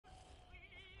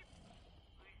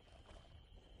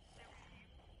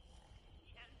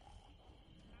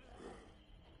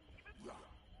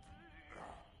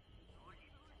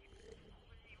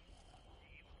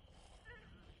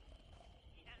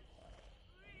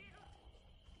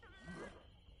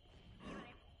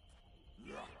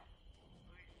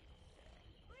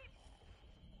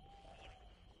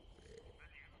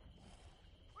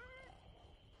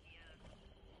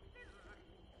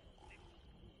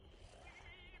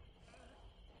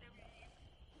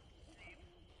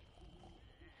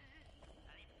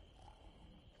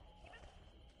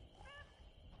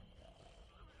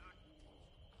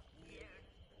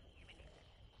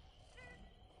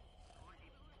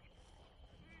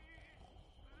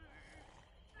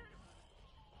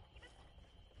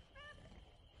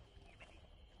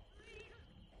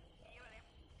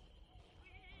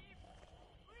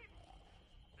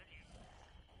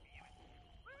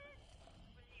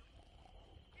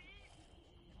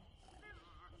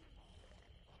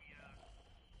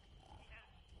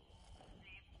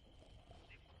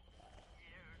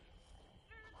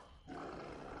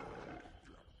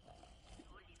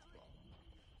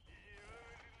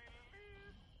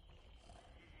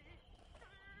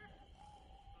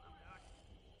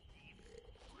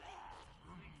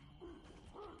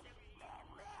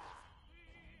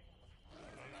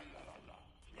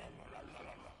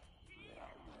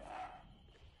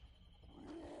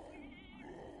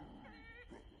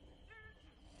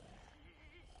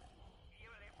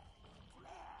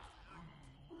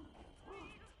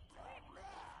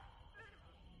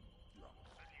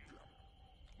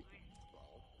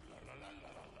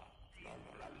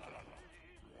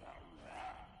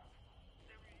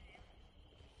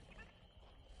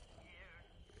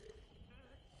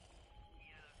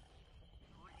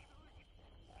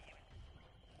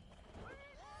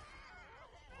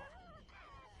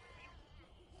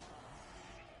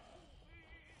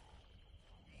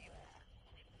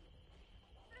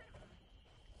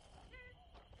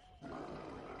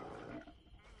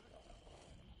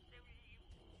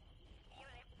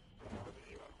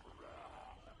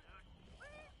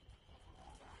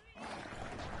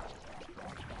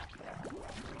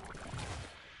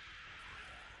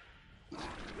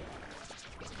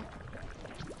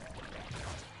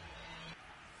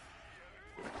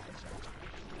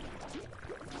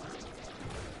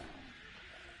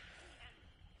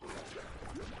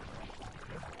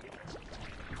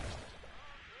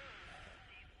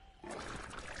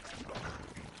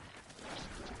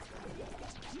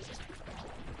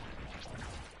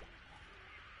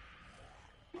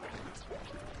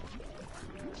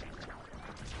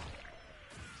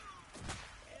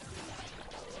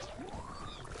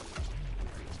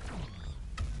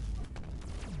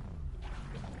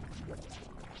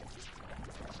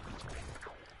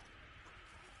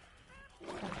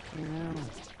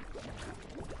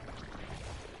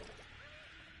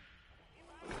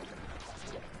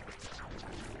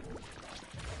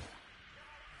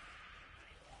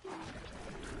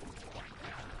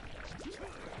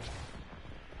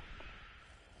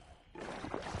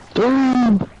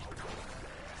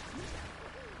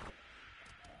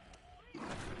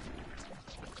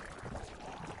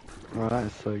Oh, that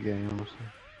is so gay, honestly.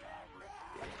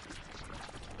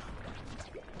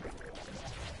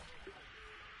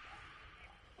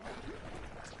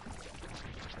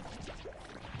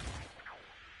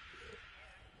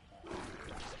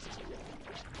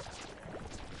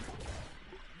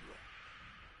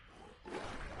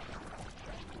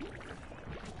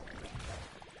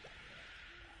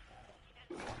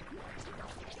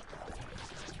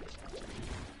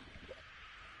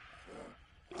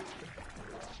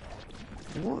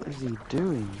 What is he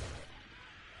doing?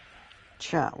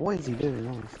 Chat, what is he doing,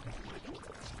 honestly?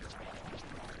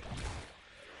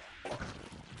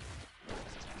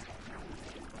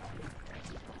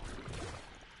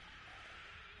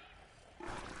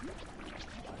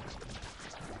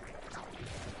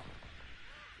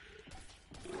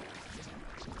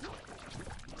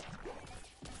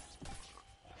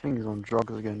 I think he's on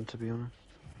drugs again, to be honest.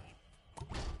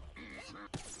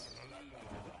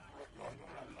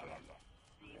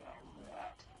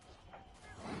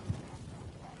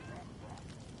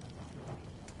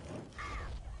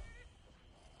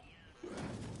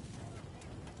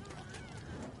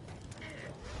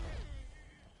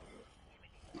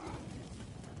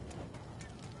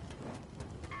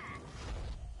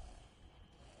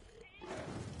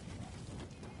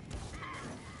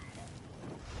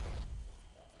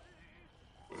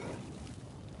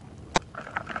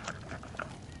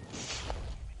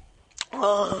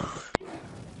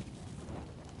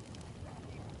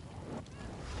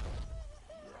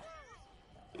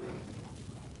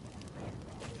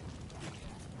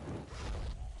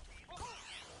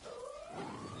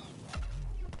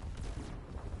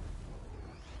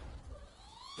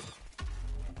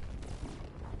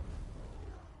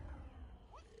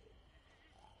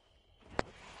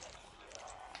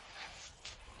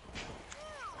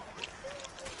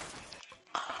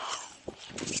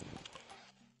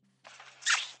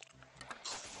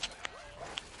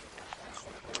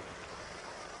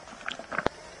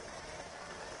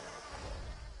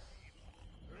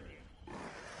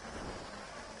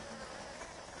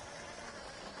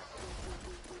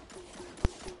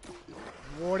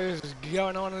 What is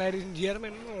going on, ladies and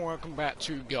gentlemen? Welcome back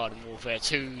to Garden Warfare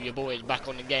 2. Your boy is back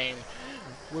on the game.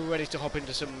 We're ready to hop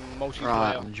into some multiplayer.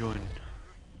 Right, I'm joining.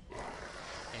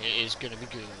 It is gonna be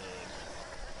good.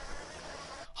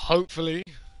 Hopefully,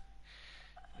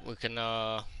 we can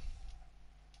have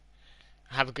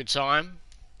a good time.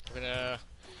 We're gonna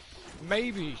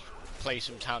maybe play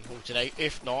some Town Hall today.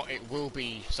 If not, it will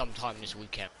be sometime this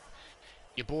weekend.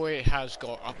 Your boy has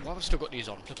got... well, I've still got these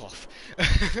on. Flip off.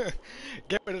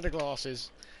 Get rid of the glasses.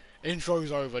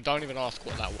 Intro's over. Don't even ask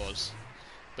what that was.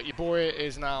 But your boy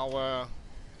is now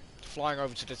flying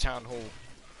over to the Town Hall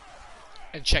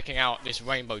and checking out this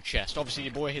rainbow chest. Obviously,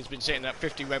 your boy has been sitting at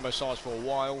 50 rainbow stars for a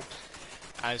while.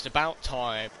 And it's about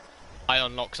time I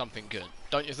unlock something good.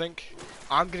 Don't you think?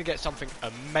 I'm going to get something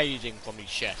amazing from these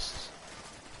chests.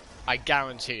 I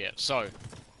guarantee it. So,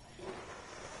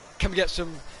 can we get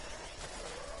some...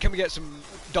 Can we get some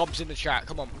dubs in the chat?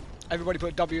 Come on. Everybody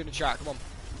put a W in the chat. Come on.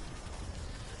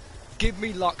 Give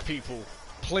me luck, people.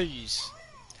 Please.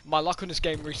 My luck on this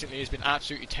game recently has been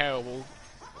absolutely terrible.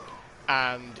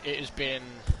 And it has been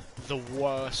the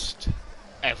worst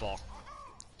ever.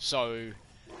 So,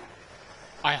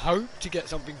 I hope to get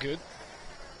something good.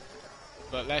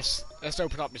 But let's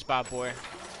open up this bad boy.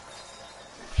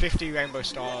 50 rainbow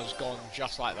stars gone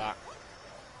just like that.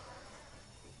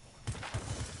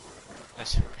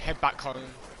 Let's head back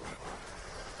home,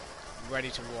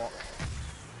 ready to rock.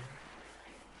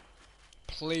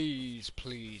 Please,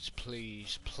 please,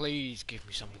 please, please give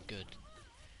me something good.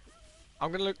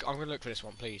 I'm gonna look for this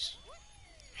one, please.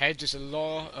 Heads is a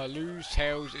lose,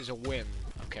 tails is a win.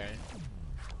 Okay.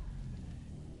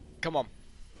 Come on.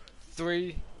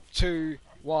 3, 2,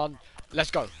 1, let's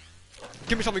go.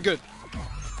 Give me something good.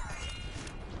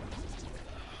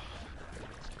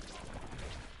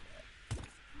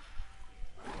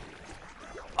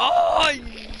 Oh,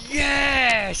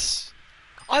 yes!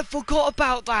 I forgot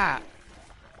about that!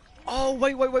 Oh,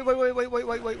 wait.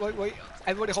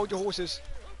 Everybody hold your horses.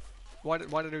 Why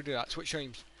did I do that? Switch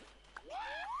streams.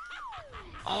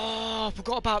 Oh, I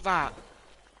forgot about that.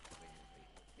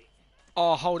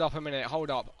 Oh, hold up a minute. Hold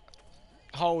up.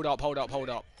 Hold up, hold up, hold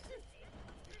up.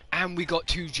 And we got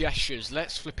 2 gestures.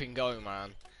 Let's flipping go,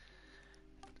 man.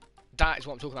 That is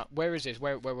what I'm talking about. Where is this?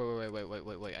 Wait.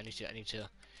 I need to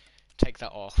take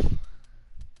that off.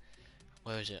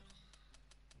 Where is it?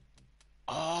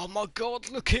 Oh my god,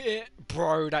 look at it!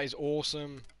 Bro, that is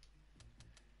awesome.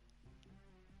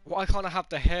 Why can't I have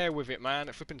the hair with it, man?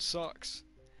 It flipping sucks.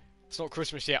 It's not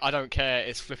Christmas yet, I don't care.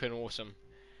 It's flipping awesome.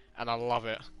 And I love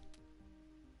it.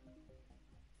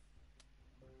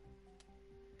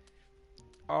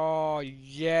 Oh,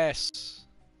 yes.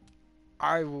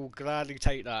 I will gladly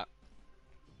take that.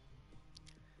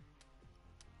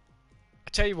 I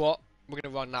tell you what, we're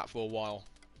going to run that for a while.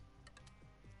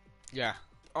 Yeah.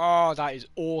 Oh, that is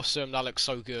awesome. That looks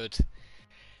so good.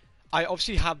 I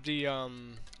obviously have the,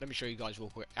 let me show you guys real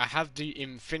quick. I have the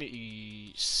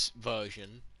Infinity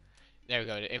version. There we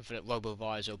go, the Infinite Robo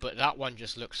Visor. But that one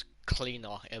just looks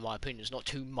cleaner, in my opinion. It's not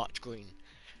too much green.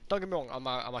 Don't get me wrong, I'm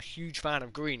a huge fan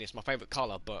of green. It's my favourite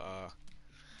colour, but,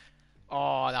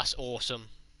 oh, that's awesome.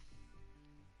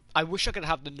 I wish I could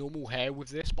have the normal hair with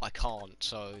this, but I can't,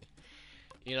 so...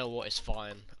 You know what, it's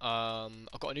fine.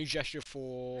 I've got a new gesture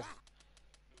for...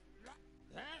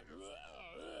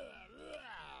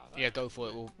 Yeah, go for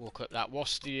it, we'll clip that.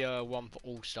 What's the one for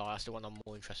All-Star? That's the one I'm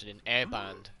more interested in.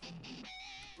 Airband.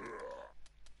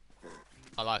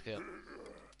 I like it.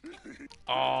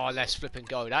 Oh, let's flip and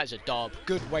go. That is a dub.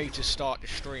 Good way to start the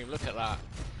stream. Look at that.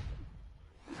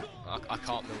 I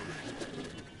can't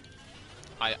move.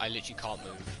 I literally can't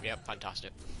move. Yep,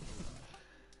 fantastic.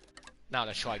 Now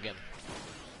let's try again.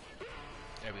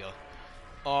 There we go.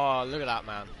 Oh, look at that,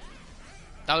 man.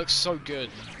 That looks so good.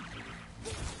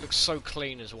 Looks so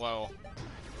clean as well.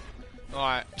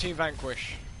 Alright, Team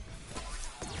Vanquish.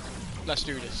 Let's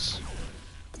do this.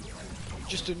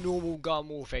 Just a normal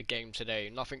Garden Warfare game today.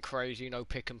 Nothing crazy, no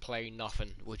pick and play,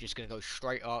 nothing. We're just going to go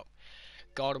straight up.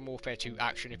 Garden Warfare 2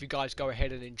 action. If you guys go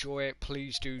ahead and enjoy it,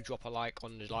 please do drop a like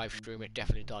on the live stream. It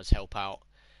definitely does help out.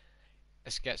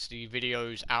 Let's get the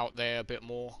videos out there a bit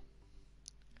more.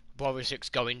 Brother 6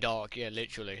 going dark, yeah,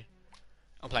 literally.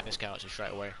 I'm playing this character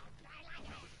straight away.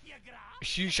 A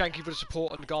huge thank you for the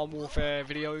support on the Garden Warfare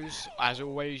videos. As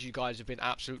always, you guys have been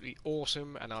absolutely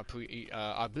awesome, and I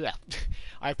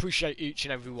appreciate each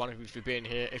and every one of you for being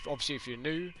here. Obviously, if you're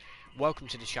new, welcome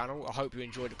to the channel. I hope you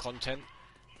enjoy the content.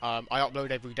 I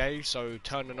upload every day, so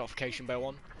turn the notification bell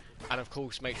on. And of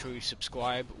course, make sure you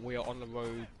subscribe. We are on the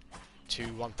road to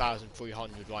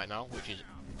 1,300 right now, which is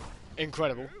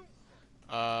incredible.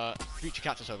 Future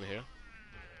Cactus over here.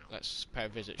 Let's pay a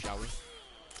visit, shall we?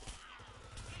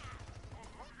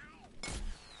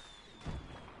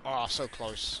 Oh, so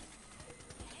close.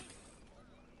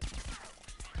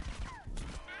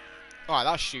 Alright,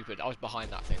 that's stupid. I was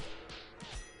behind that thing.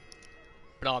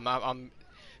 But no, I'm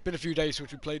been a few days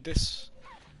since we played this.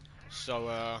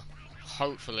 So,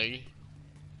 hopefully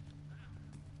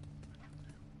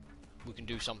we can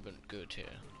do something good here.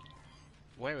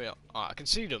 Where we are? I can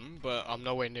see them, but I'm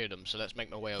nowhere near them, so let's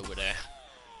make my way over there.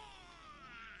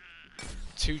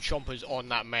 2 chompers on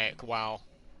that mech, wow.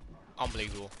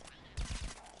 Unbelievable.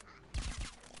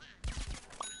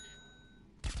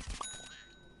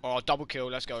 Oh, double kill,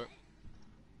 let's go.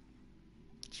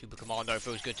 Super Commando,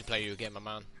 feels good to play you again, my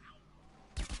man.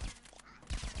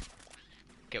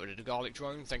 Get rid of the garlic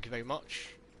drone, thank you very much.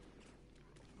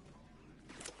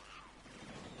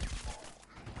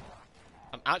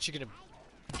 I'm actually going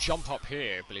to jump up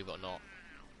here, believe it or not.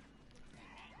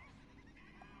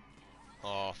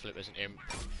 Oh, flip, there's an imp.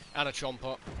 And a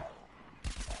chomper.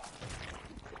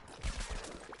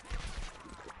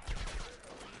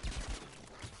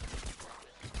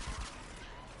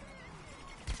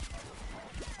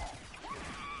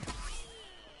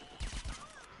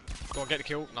 Go on, get the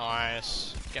kill.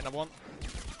 Nice. Get another one.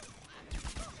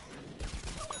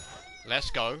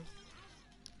 Let's go.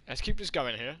 Let's keep this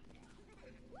going here.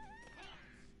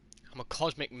 I'm a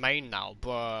cosmic main now,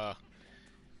 but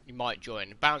you might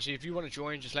join. Bouncy, if you want to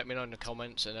join, just let me know in the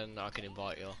comments, and then I can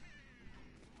invite you.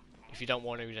 If you don't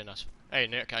want to, then that's... Hey,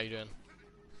 Nick, how you doing?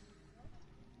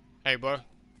 Hey, bro.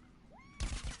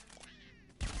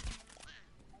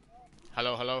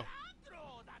 Hello, hello.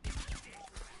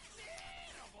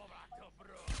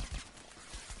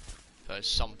 There's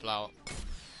sunflower.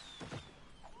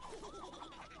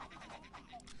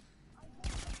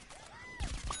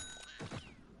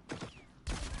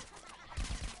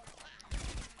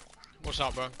 What's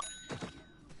up, bro?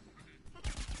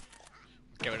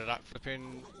 Get rid of that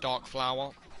flipping dark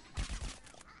flower.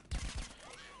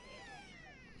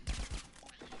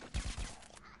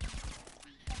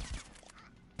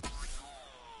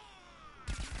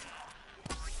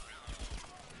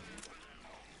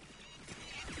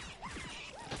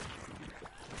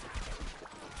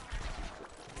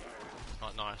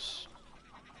 Nice.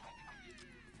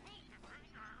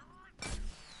 Let's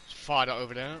fire that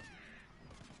over there.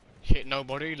 Hit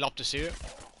nobody, love to see it.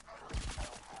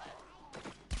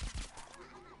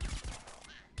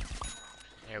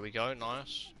 There we go,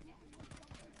 nice.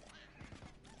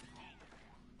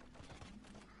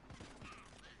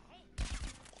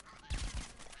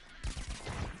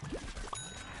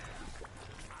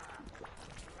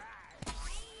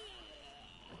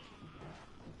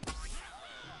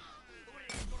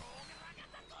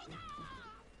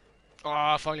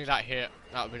 Oh, if only that hit,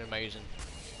 that would have been amazing.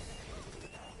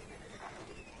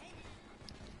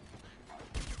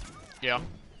 Yeah.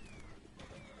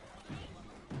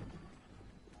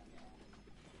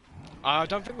 I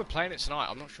don't think we're playing it tonight,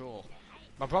 I'm not sure.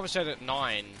 My brother said at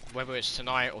 9, whether it's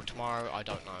tonight or tomorrow, I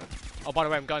don't know. Oh, by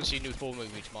the way, I'm going to see a new Thor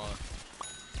movie tomorrow.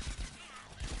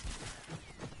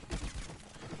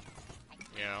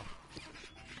 Yeah.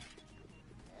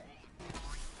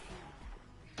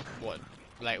 What?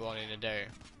 Later on in the day?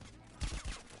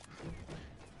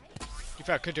 To be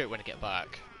fair, I could do it when I get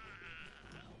back.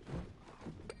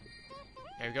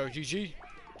 There we go, GG.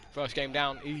 First game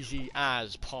down, easy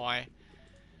as pie.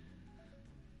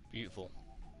 Beautiful.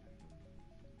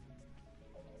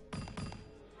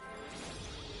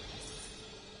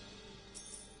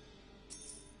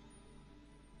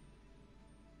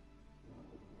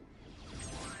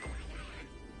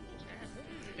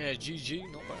 Yeah, GG,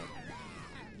 not bad.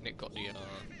 Nick got the,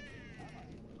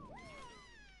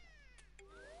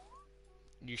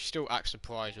 You still act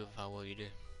surprised with how well you do.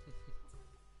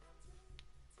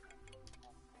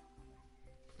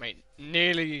 Mate,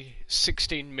 nearly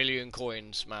 16 million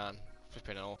coins, man.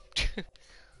 Flipping hell.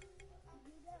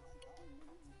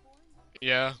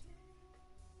 Yeah.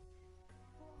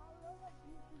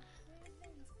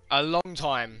 A long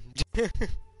time.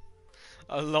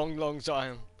 A long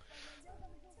time.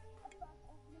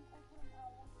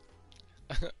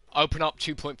 Open up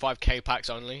 2.5k packs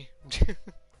only.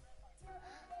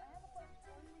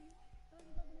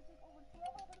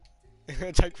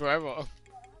 It'll take forever.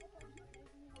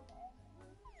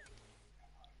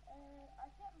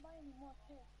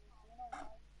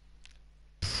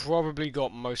 Probably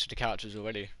got most of the characters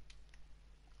already.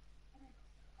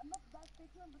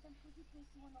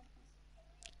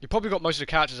 You probably got most of the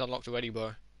characters unlocked already,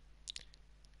 bro.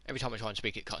 Every time I try and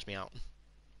speak, it cuts me out.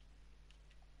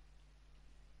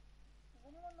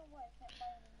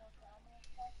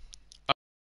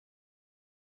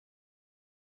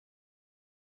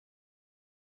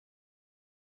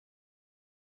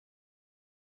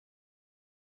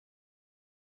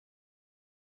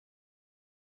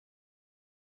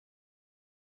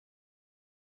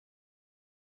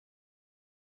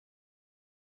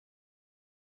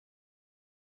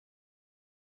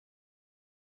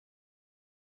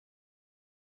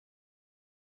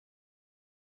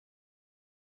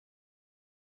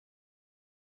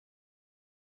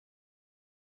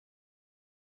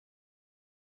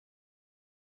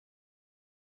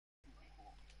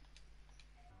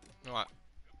 Alright.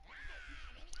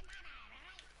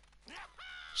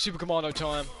 Super Commando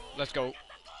time. Let's go.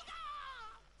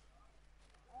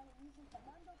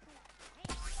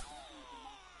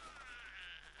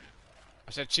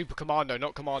 I said Super Commando,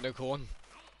 not Commando Corn.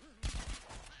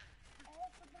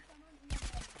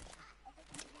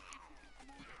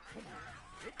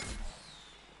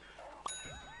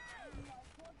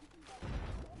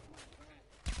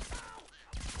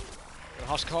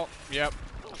 Husk Cop? Yep.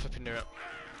 I flipping knew it.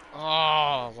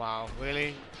 Oh, wow.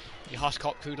 Really? You Husk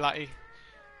Cop Kudlati?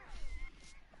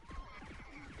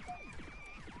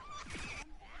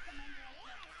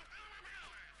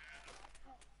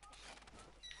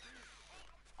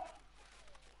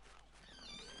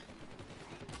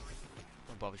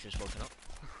 My brother's just woken up.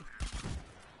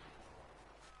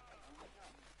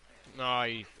 No,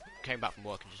 he came back from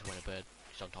work and just went to bed.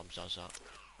 He sometimes does that.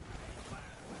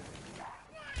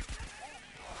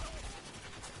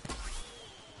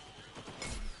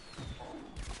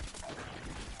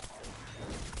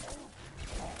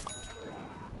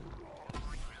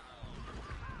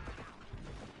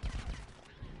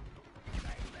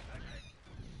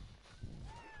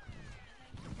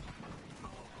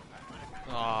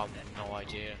 Oh, no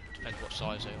idea. Depends what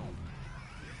size they are.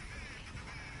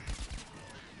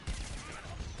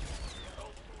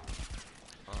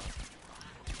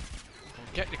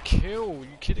 Get the kill! Are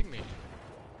you kidding me?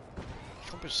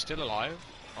 Chomper's still alive?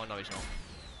 Oh no, he's not.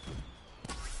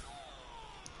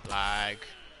 Lag.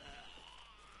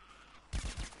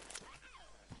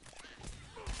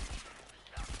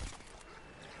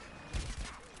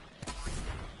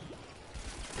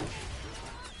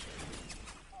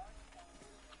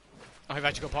 I've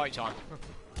actually got party time.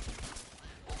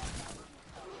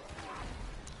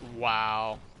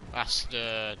 Wow, that's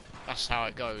how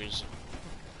it goes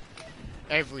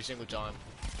every single time.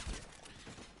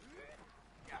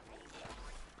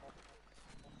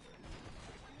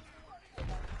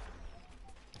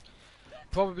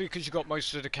 Probably because you got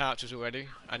most of the characters already,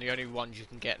 and the only ones you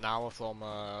can get now are from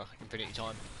Infinity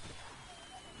Time.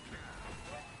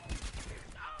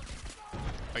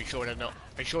 Are you sure they're not?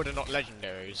 Are you sure they're not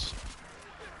legendaries?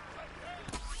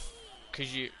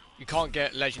 Because you can't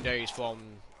get legendaries from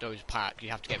those packs. You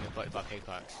have to get them in 35k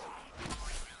packs.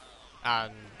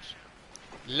 And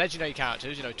legendary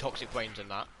characters, you know, Toxic Brains and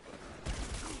that,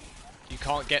 you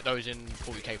can't get those in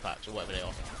 40k packs or whatever they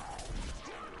are.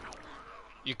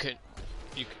 You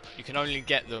can only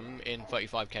get them in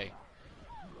 35k.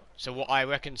 So what I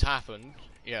reckon's happened,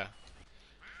 yeah.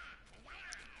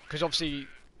 Because obviously,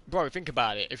 bro, think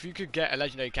about it. If you could get a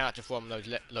legendary character from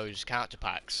those character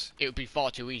packs, it would be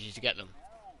far too easy to get them.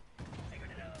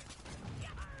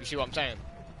 You see what I'm saying?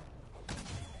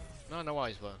 No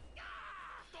worries, bro.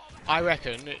 I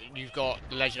reckon you've got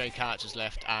the legendary characters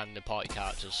left and the party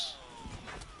characters.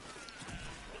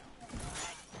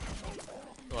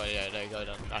 Right, yeah, there you go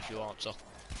then. That's your answer.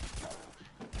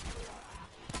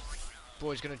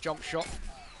 Boy's gonna jump shot.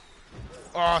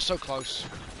 Oh, so close.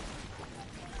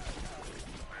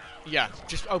 Yeah,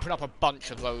 just open up a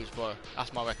bunch of those, bro.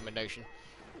 That's my recommendation.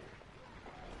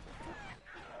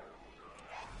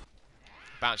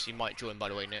 Bouncy might join, by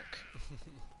the way, Nick.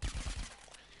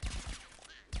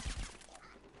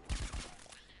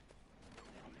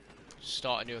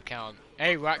 Start a new account.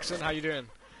 Hey, Waxon, how you doing?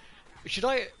 Should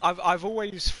I? I've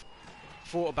always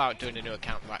thought about doing a new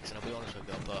account, Waxon. I'll be honest with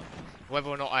you, but whether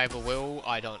or not I ever will,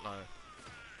 I don't know.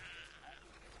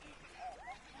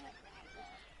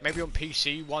 Maybe on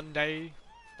PC one day,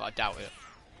 but I doubt it.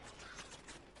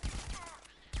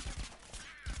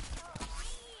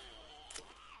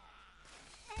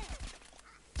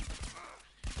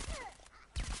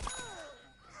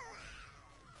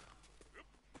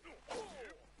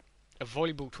 A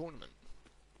volleyball tournament.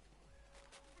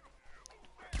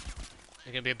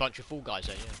 There's gonna be a bunch of Fall Guys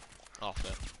there, yeah. After.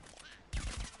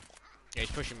 Yeah,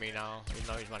 he's pushing me now. Even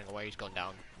though he's running away, he's gone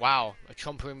down. Wow, a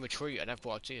chomper in retreat. I never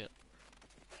thought I'd see it.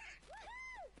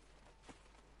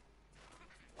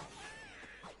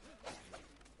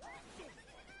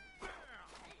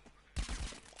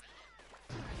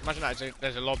 Imagine that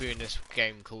there's a lobby in this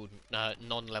game called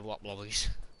non-level up lobbies.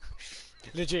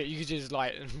 Legit, you could just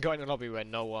like go in a lobby where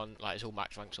no one, like it's all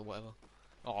max ranks or whatever.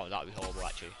 Oh, that'd be horrible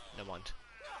actually. Never mind.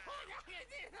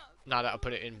 Now that I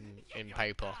put it in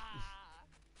paper.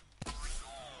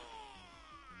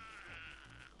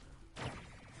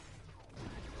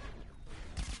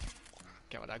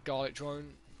 Get with that garlic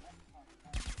drone.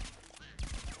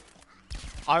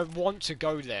 I want to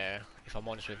go there, if I'm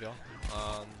honest with you.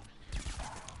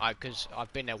 Because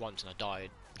I've been there once and I died.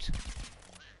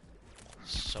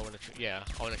 So I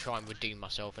want to try and redeem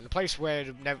myself. And the place where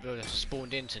the never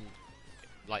spawned into,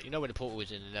 like, you know where the portal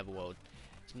is in the Netherworld,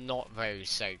 it's not very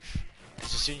safe.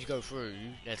 Because as soon as you go through,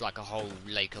 there's like a whole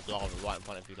lake of lava right in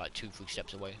front of you, like 2-3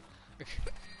 steps away.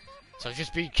 So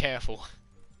just be careful.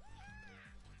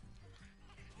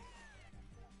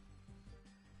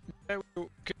 Yeah, we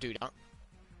could do that.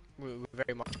 We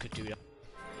very much could do that.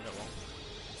 You know what?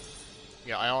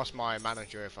 Yeah, I asked my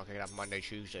manager if I could have Monday,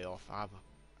 Tuesday off. I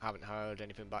haven't heard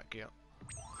anything back yet.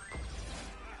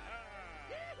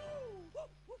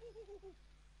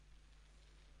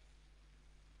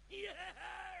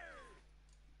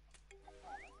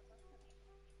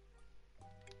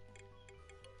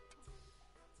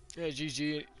 Yeah,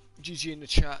 GG in the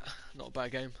chat. Not a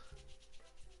bad game.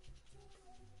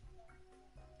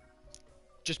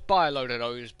 Just buy a load of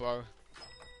those, bro.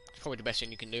 It's probably the best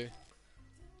thing you can do.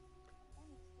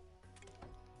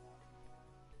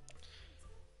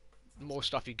 The more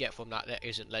stuff you get from that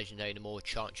isn't legendary, the more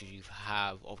chances you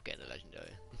have of getting a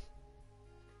legendary.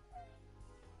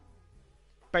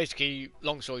 Basically,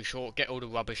 long story short, get all the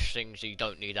rubbish things that you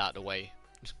don't need out of the way.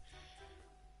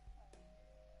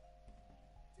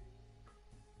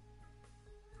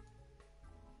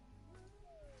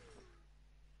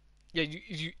 Yeah,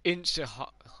 you instant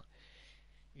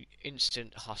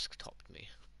husk topped me.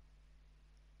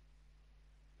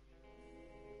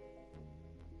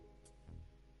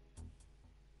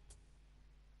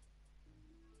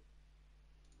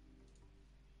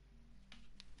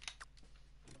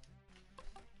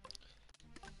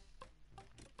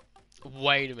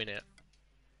 Wait a minute.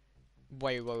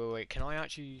 Wait. Can I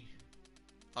actually?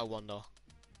 I wonder.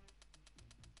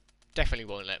 Definitely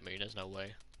won't let me. There's no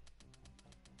way.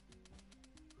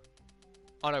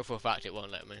 I know for a fact it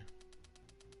won't let me.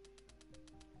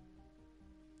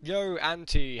 Yo,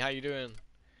 Auntie, how you doing?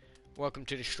 Welcome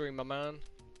to the stream, my man.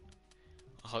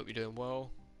 I hope you're doing well.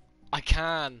 I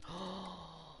can!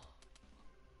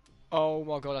 Oh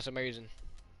my god, that's amazing.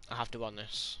 I have to run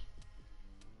this.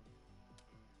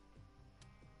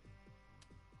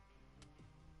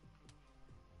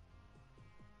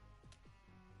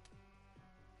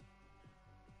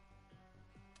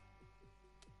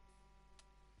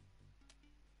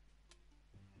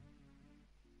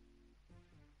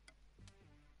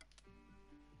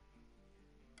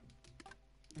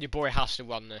 Your boy has to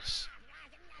run this.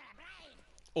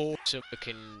 Awesome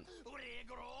looking.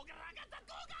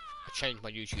 I changed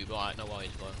my YouTube, right, no worries,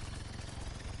 bro.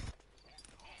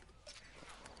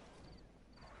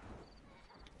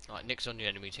 Alright, Nick's on the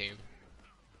enemy team.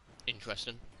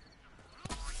 Interesting.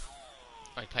 Oh,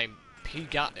 he's playing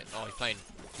P-Gat. Oh, he's playing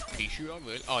P-Shooter?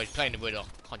 Oh, he's playing the Riddler,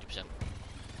 100%.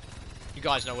 You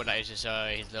guys know what that is, it's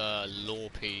the Law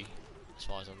P, as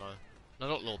far as I know. No,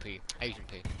 not Law P, Agent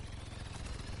P.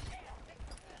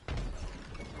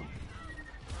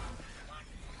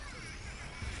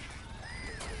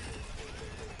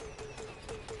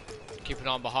 Keep an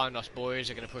eye behind us, boys,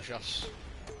 they're gonna push us.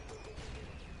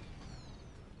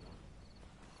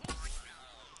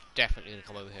 Definitely gonna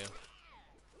come over here.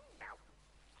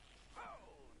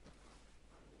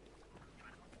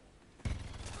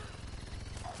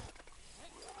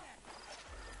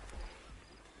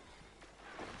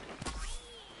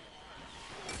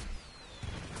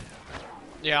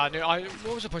 Yeah, I knew.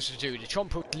 What was I supposed to do? The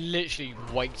Chomper was literally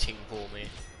waiting for me.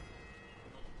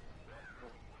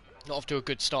 Not off to a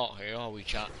good start here, are we,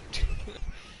 chat?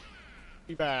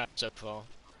 Be bad so far.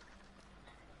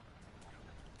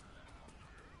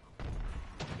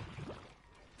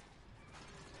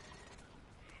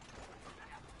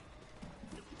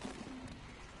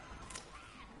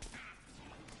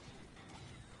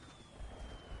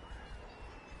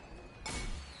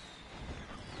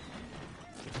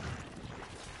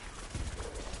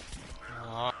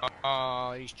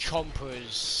 These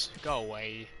chompers, go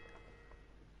away.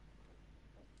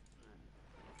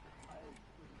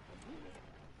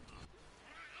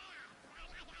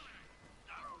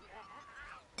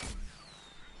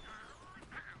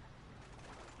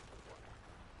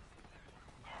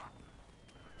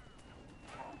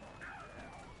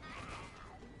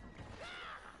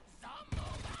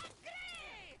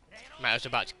 Man, I was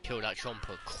about to kill that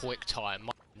chomper quick time,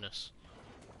 my goodness.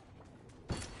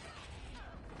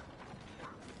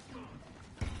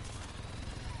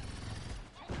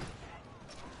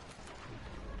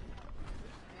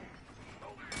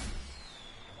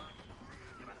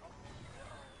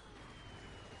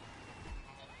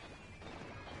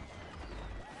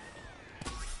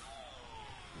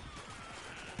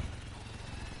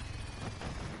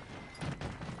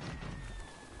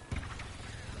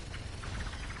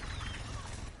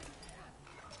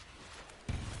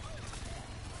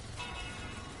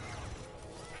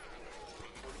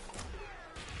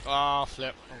 Ah,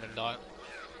 flip, I'm gonna die.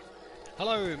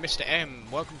 Hello, Mr. M,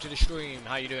 welcome to the stream,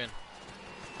 how you doing?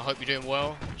 I hope you're doing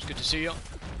well, it's good to see you.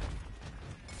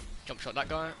 Jump shot that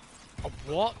guy. Oh,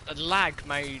 what? A lag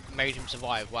made him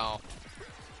survive, wow.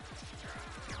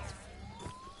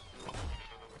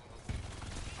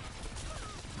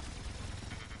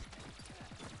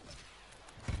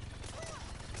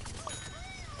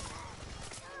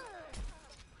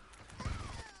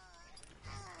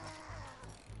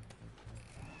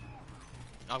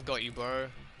 I've got you, bro.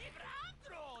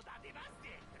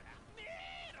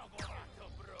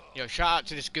 Yo, shout out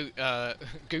to this goat,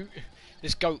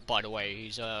 this goat, by the way.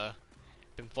 He's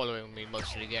been following me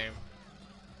most of the game.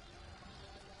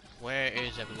 Where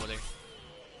is everybody?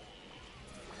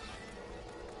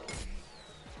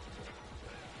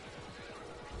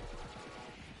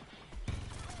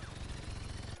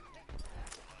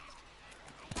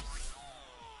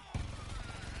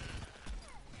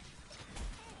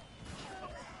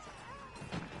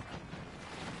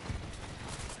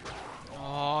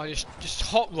 Oh, this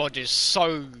hot rod is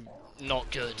so not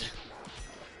good.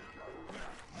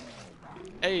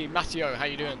 Hey, Matthew, how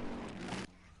you doing?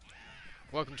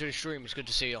 Welcome to the stream, it's good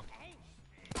to see you.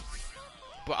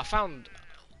 But I found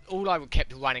all I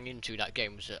kept running into that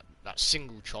game was that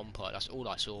single chomper. That's all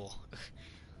I saw.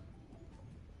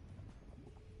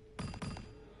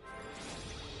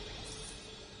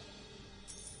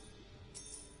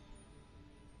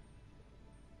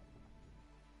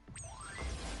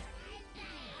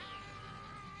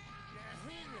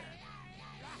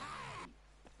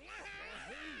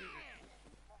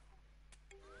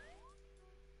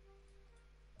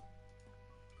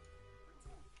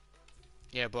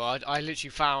 Yeah, but I literally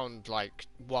found like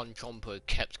one chomper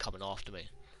kept coming after me.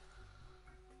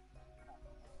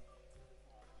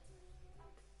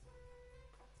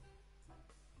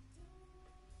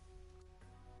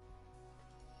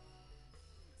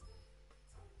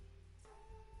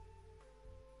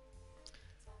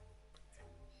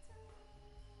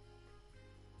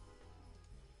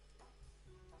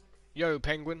 Yo,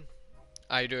 Penguin.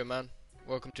 How you doing, man?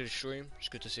 Welcome to the stream. It's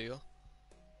good to see you.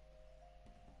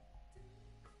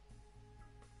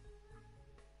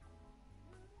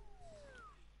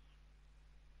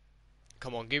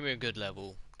 Come on, give me a good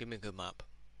level. Give me a good map.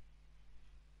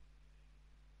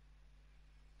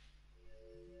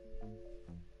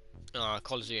 Ah,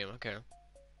 Coliseum, okay.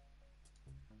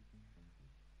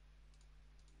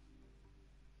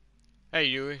 Hey,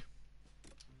 Yui.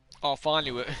 Oh,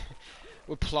 finally we're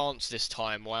plants this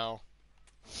time. Wow.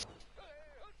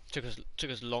 Took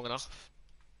us long enough.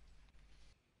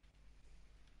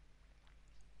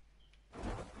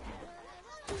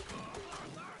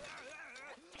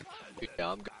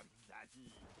 Yeah, I'm good.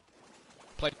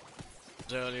 Played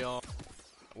earlier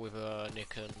with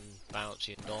Nick and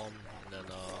Bouncy and Dom, and then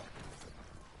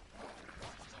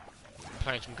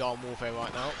playing some Garden Warfare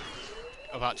right now.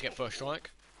 About to get first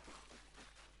strike.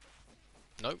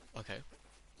 Nope. Okay.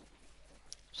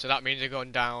 So that means they're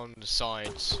going down the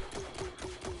sides.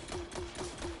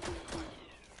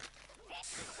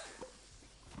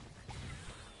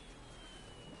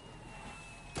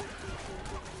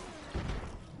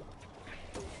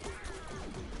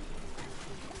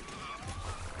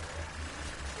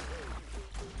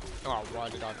 Oh, why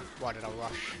did I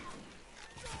rush?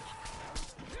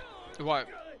 Right.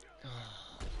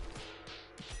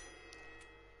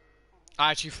 I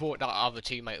actually thought that other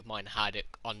teammate of mine had it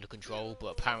under control, but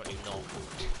apparently not.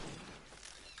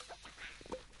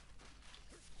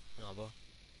 Oh, bro.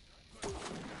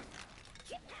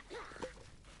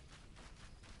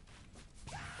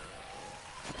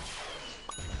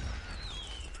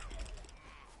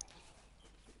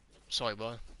 Sorry,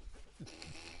 bro.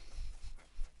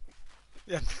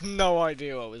 Yeah, no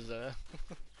idea I was there.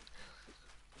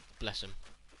 Bless him.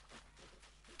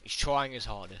 He's trying his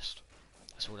hardest.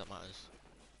 That's all that matters.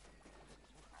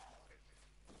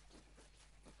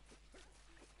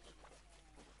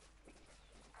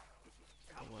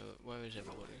 Where is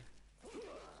everybody?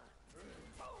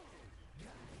 Oh.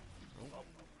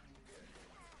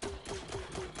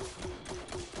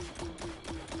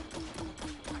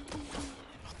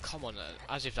 Oh, come on,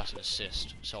 as if that's an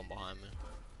assist. Someone behind me.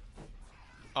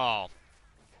 Oh.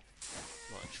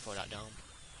 Right, just throw that down.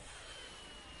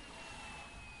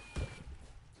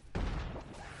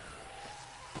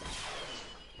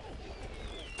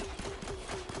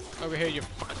 Over here, you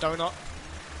fucking donut.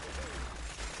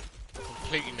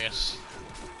 Completely miss.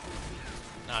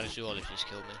 Nah, this Olive just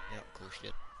killed me. Yep, of course she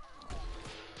did.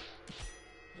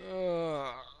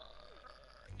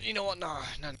 You know what? No, I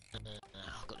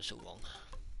got this all wrong.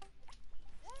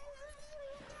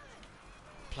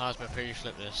 Plasma, please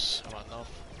flip this. Alright,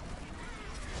 enough.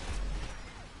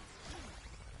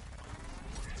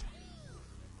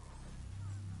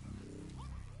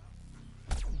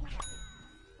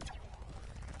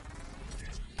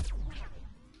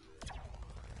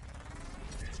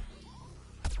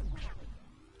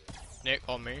 Nick,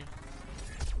 on me.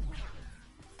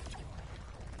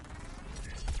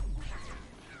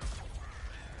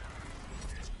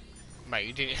 Mate,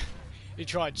 he did. He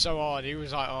tried so hard. He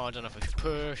was like, "Oh, I don't know if I should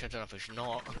push. I don't know if I should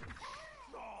not."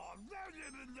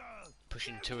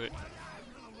 Pushing to it.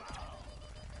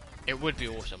 It would be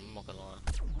awesome. I'm not gonna lie.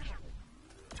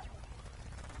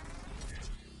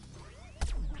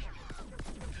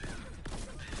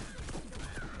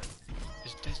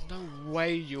 There's no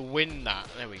way you win that.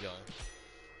 There we go.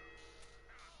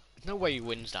 There's no way he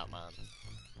wins that, man.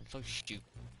 So stupid.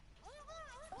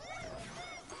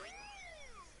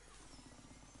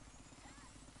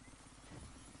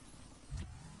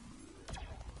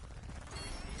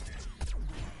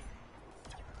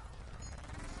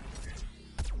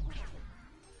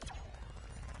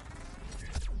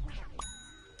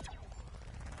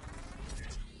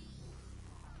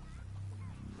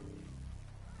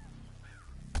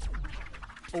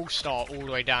 All star all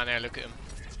the way down there, look at him.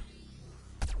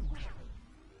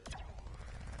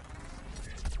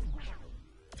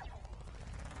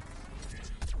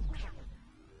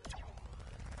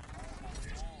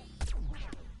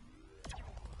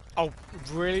 Oh,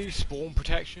 really? Spawn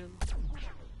protection?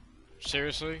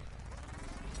 Seriously?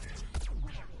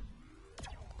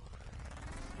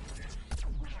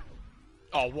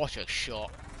 Oh, what a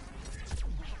shot.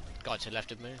 Guy to the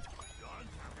left of me.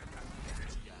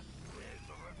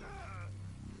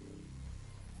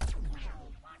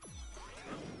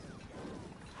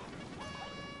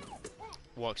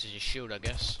 Works as your shield, I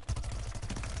guess.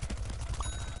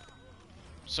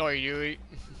 Sorry, Yui.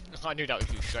 I knew that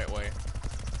was you straight away.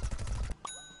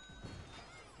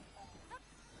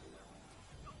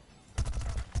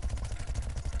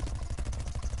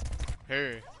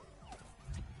 Hey.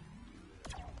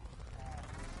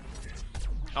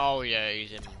 Oh yeah,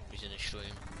 he's in a stream.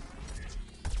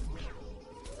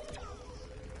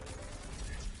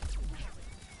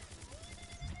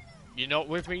 You're not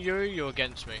with me, Yuri? You're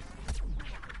against me.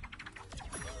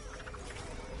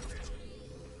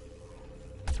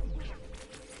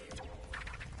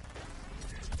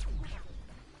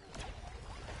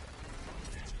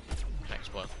 Thanks,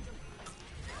 bud.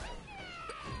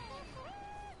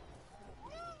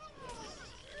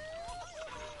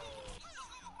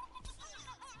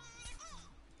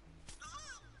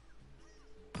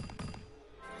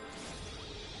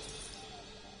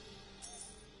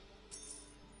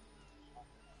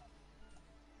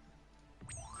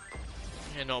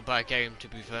 Yeah, not a bad game to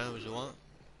be fair, was it what?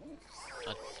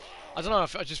 I don't know,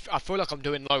 I feel like I'm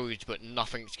doing loads but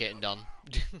nothing's getting done.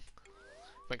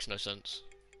 Makes no sense.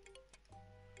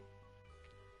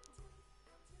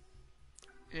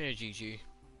 Yeah, GG.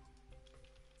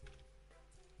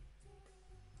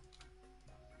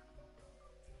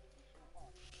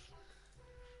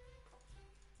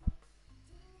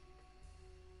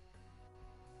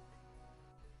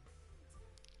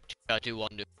 I do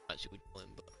wonder if actually would join,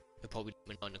 but he'll probably let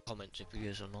me know in the comments if he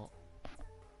is or not.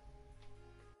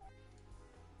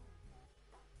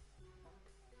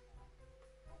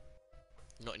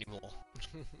 Not anymore.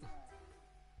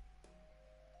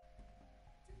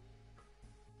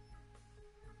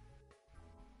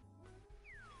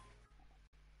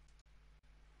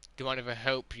 Do I ever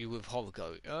help you with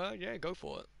Hologo? Yeah, go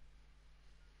for it.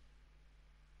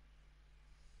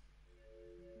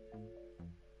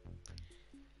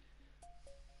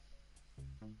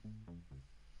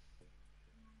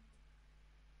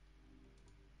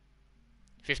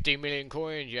 $15 million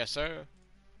coins, yes sir.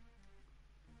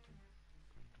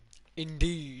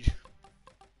 Indeed.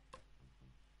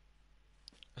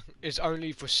 It's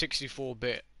only for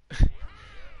 64-bit.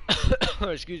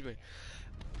 Excuse me.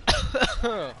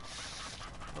 Oh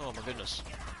my goodness.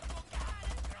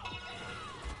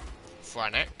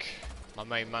 Franek, my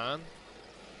main man.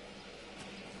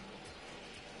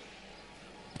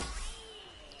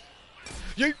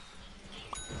 You!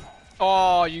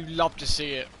 Oh, you love to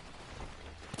see it.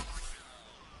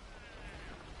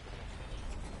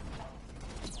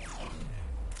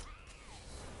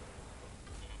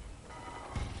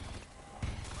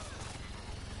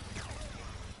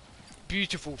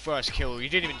 Beautiful first kill. You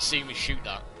didn't even see me shoot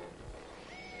that.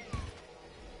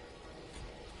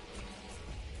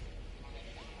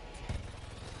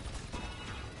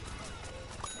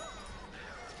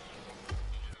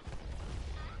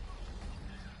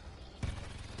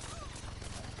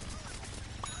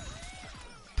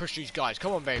 Push these guys.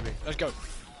 Come on, baby. Let's go.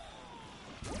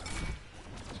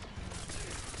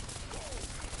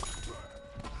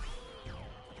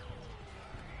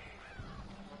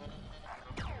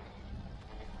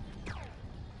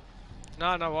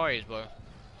 No, no worries, bro.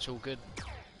 It's all good.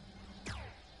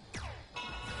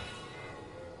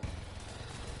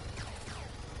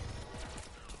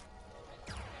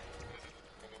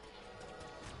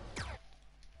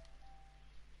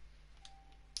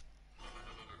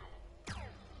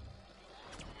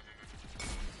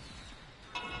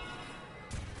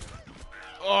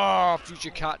 Oh, future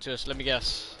cactus. Let me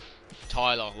guess.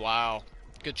 Tyler. Wow.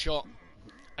 Good shot.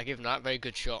 I give him that. Very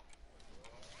good shot.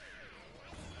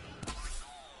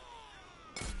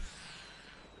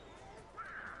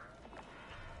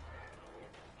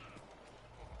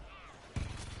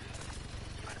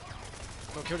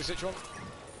 Come on, kill the Citron.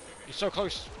 You're so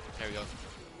close. There we go.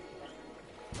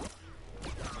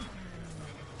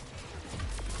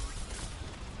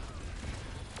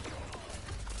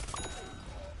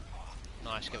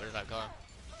 Nice, get rid of that guy.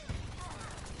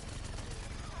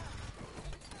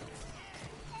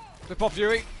 Flip off,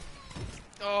 Yuri.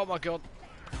 Oh my god.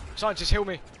 Scientist, heal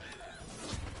me.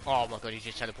 Oh my god, he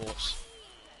just teleports.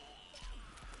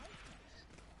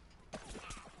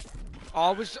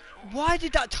 Why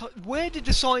did that? Where did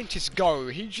the scientist go?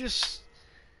 He just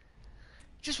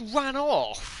ran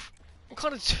off. What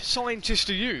kind of scientist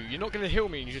are you? You're not going to heal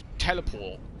me and you just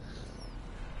teleport.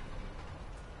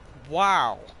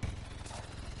 Wow.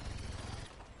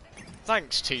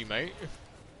 Thanks, teammate.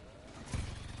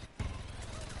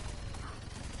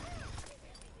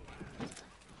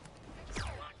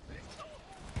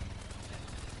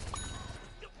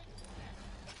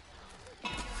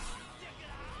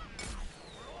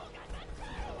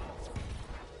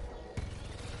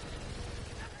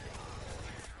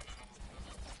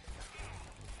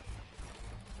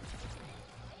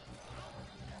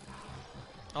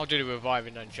 I'll do the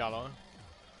reviving then, shall I?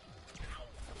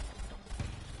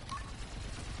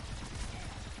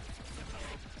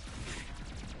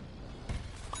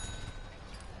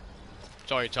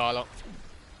 Sorry, Tyler.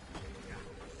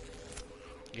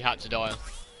 You had to die.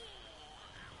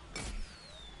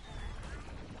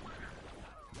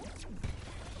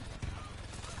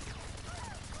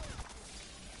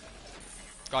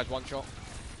 Guys, one shot.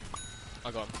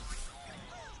 I got him.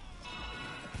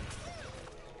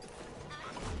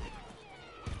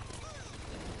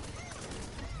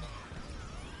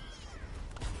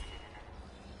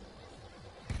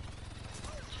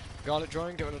 Garlic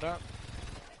drawing, get rid of that.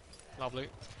 Lovely.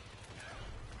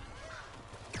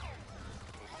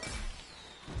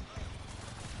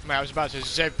 Man, I was about to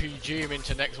ZPG him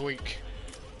into next week.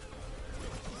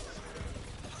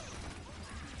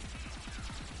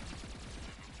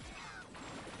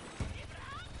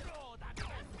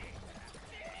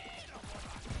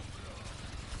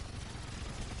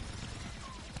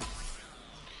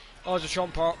 Oh, there's a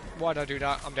Chompot. Why'd I do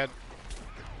that? I'm dead.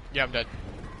 Yeah, I'm dead.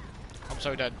 I'm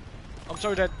so dead. I'm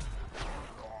so dead.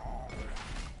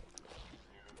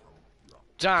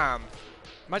 Damn.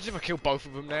 Imagine if I killed both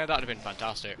of them there. That'd have been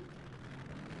fantastic.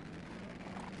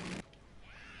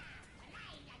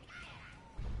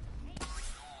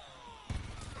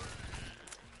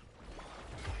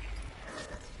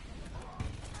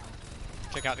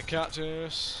 Check out the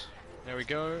cactus. There we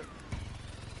go.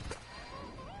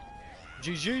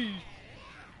 GG.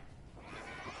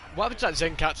 What happened to that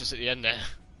Zen cactus at the end there?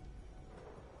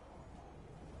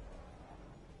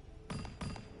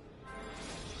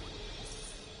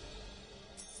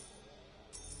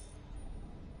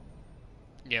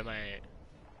 Yeah, mate.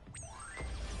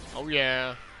 Oh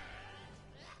yeah.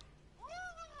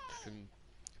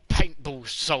 Paintball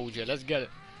soldier, let's get it.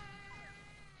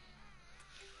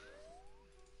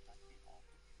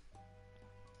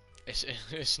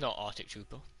 It's not Arctic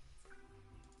Trooper.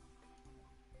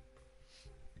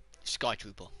 Sky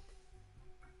Trooper.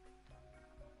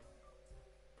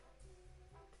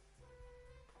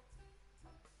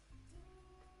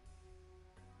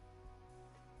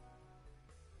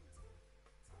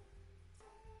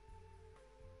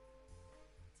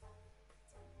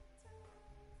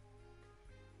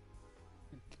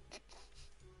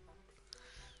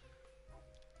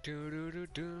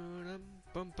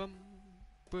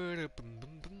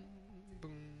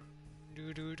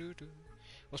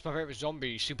 What's my favourite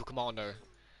zombie? Super Commando.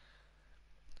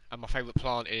 And my favourite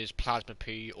plant is Plasma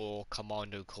Pea or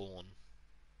Commando Corn.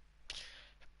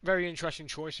 Very interesting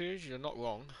choices, you're not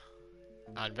wrong.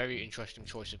 And very interesting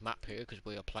choice of map here because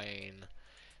we are playing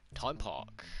Time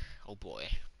Park. Oh boy.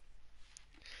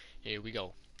 Here we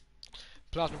go.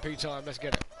 Plasma Pea time, let's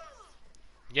get it.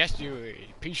 Yes, you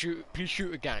pea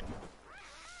shooter gang.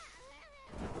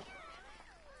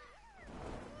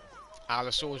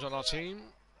 Alisaur's on our team.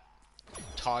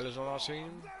 Tyler's on our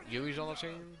team. Yuri's on our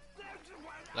team.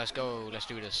 Let's go, let's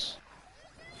do this.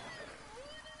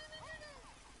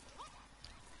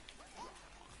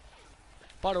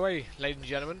 By the way, ladies and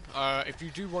gentlemen, if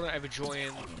you do want to ever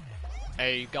join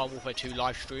a Garden Warfare 2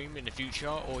 live stream in the future,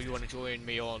 or you want to join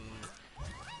me on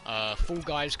Fall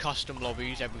Guys custom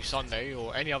lobbies every Sunday,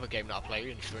 or any other game that I play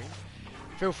in stream,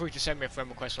 feel free to send me a friend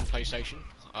request on PlayStation.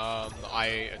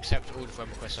 I accept all the friend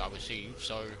requests that I receive,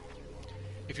 so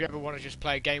if you ever want to just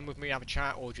play a game with me, have a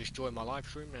chat, or just join my live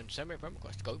stream, then send me a friend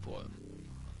request, go for it.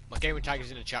 My gamer tag is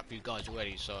in the chat for you guys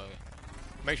already, so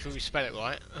make sure you spell it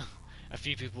right. A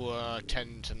few people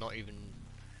tend to not even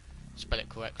spell it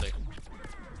correctly.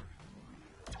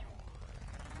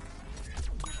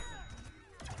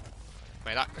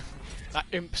 Mate, that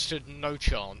imp stood no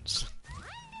chance.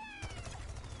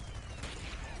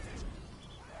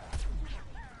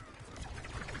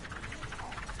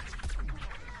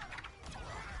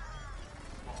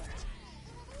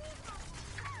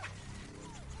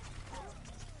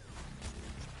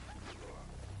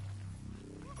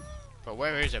 But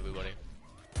where is everybody?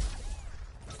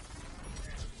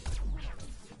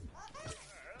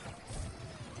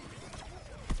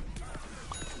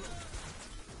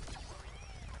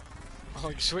 Oh,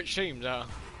 you switch teams out.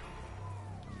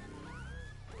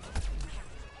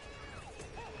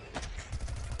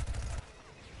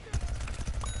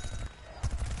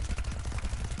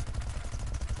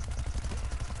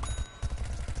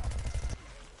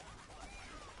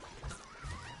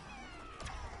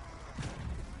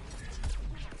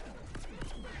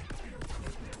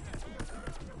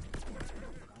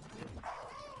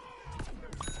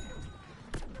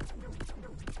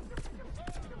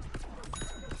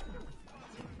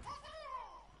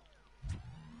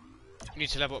 Need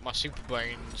to level up my super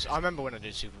brains. I remember when I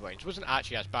did super brains. It wasn't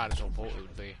actually as bad as I thought it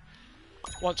would be.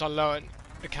 Once I learned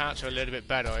the character a little bit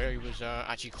better, it was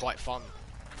actually quite fun.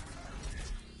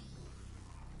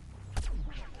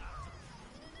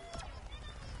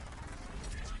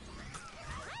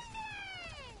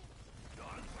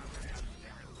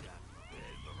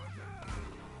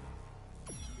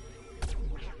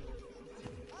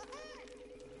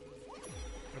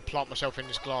 and plant myself in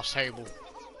this glass table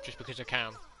just because I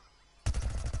can.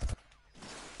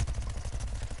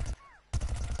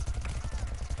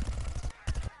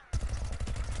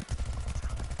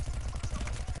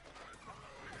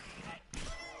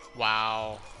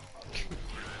 Wow.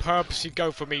 Purposely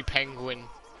go for me, penguin.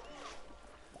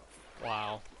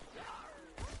 Wow.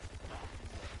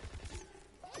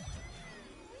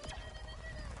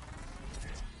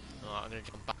 Alright, I'm gonna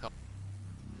jump back up.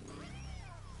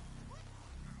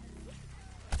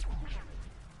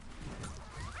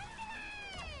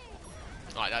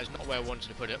 Alright, that is not where I wanted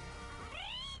to put it.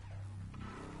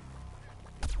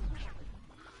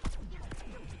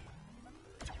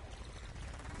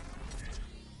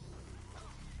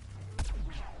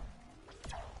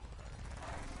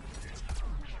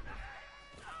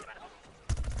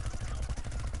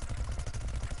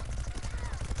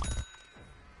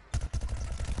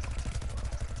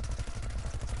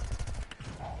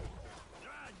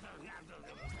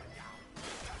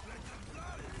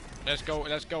 Let's go,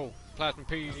 let's go. Plasma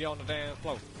peas on the dance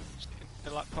floor.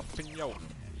 They're like Papa Yo.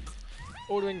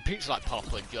 Ordering pizza like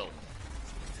Papa Yo.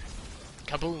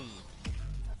 Kaboom.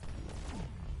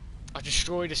 I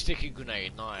destroyed a sticky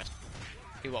grenade, nice.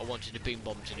 See what I wanted the beam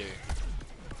bomb to do.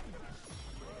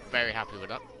 Very happy with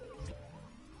that.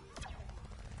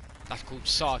 That's called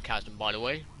sarcasm, by the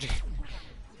way.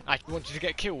 I wanted to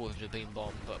get killed with the beam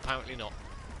bomb, but apparently not.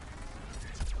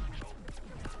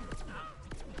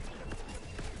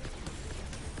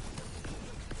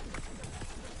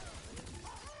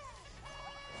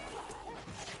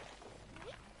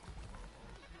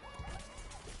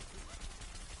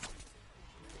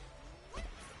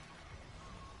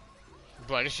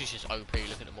 Bro, this is just OP,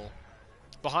 look at them all.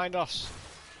 Behind us!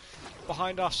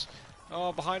 Behind us!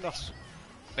 Oh, behind us!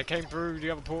 They came through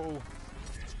the other portal.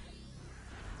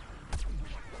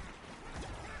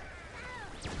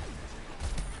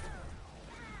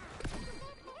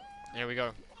 There we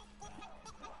go.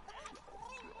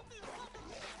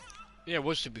 Yeah, it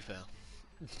was, to be fair.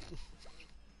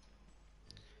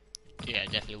 Yeah,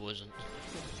 it definitely wasn't.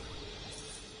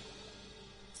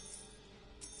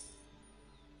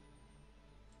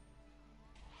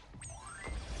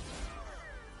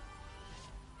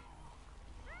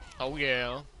 Oh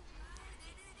yeah.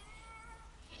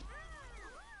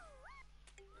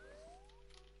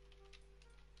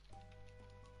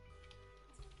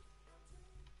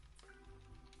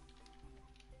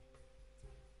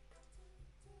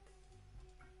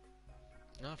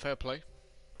 No, fair play.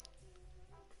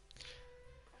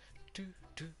 Do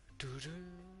do do do.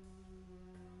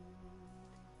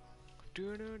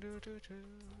 Do do do do do.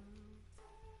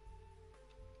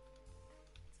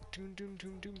 Doom doom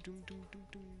doom doom doom doom doom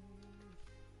doom.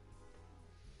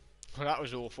 Well, that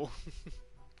was awful.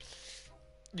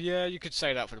 Yeah, you could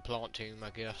say that for the plant team, I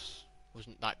guess.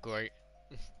 Wasn't that great.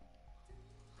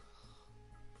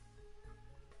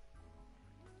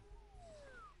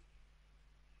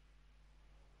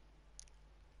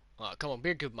 Alright, come on,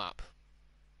 be a good map.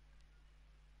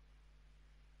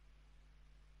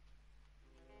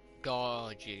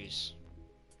 God, jeez.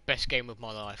 Best game of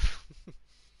my life.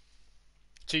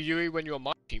 To Yui, when you're on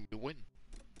my team, you win.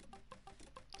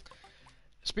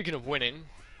 Speaking of winning,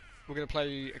 we're going to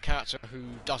play a character who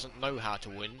doesn't know how to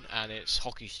win, and it's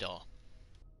Hockey Star.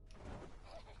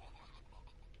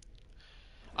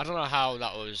 I don't know how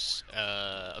that was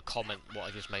a comment, what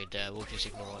I just made there, we'll just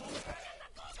ignore it.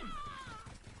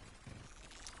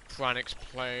 Franic's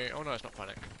playing... oh no, it's not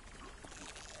Franic.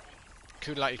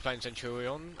 Kudalati's playing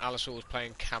Centurion, Alisaur's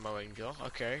playing Camo Ranger,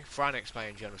 okay. Franic's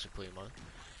playing General Supremo.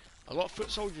 A lot of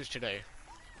foot soldiers today.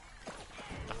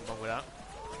 Nothing wrong with that.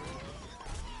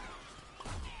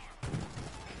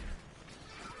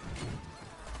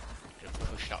 Just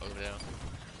push that over there.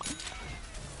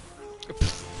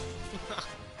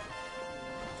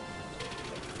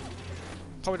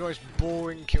 Probably the most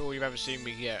boring kill you've ever seen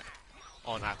me get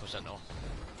on Aqua Sentinel.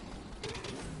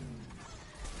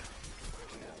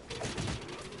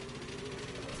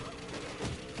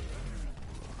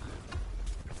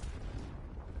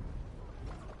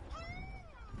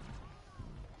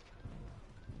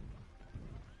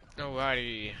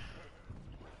 Alrighty.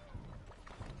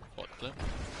 What the?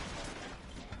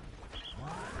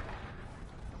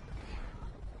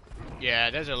 Yeah,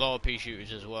 there's a lot of pea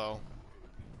shooters as well.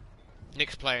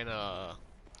 Nick's playing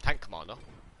tank commander.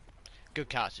 Good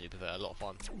character, to be fair, a lot of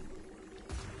fun.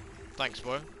 Thanks,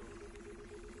 bro.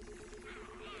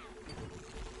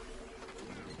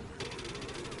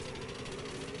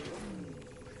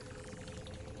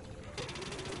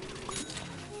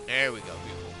 There we go,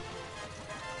 beautiful.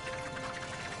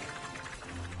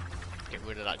 Get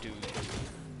rid of that dude.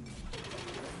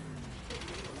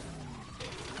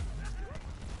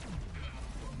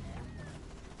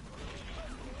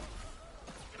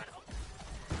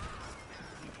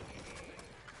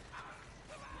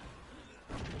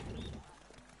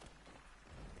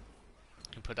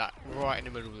 put that right in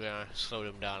the middle there, slow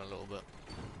them down a little bit.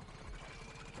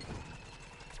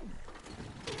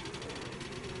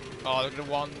 Oh, look at the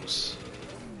ones.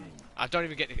 I don't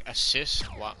even get the assist.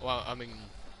 Well, I mean,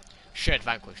 shared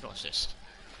vanquish, not assist.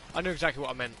 I knew exactly what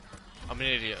I meant. I'm an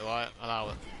idiot, right? Allow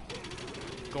it.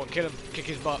 Go on, kill him. Kick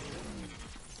his butt.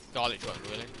 Garlic drone,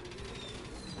 really.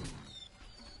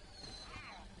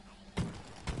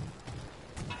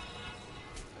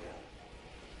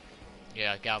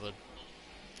 Yeah, I gathered.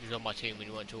 He was on my team when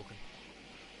you weren't talking.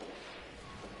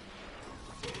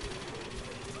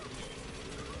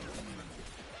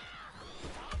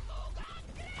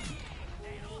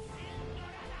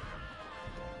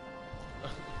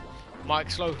 My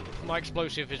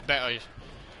explosive is better,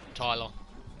 Tyler.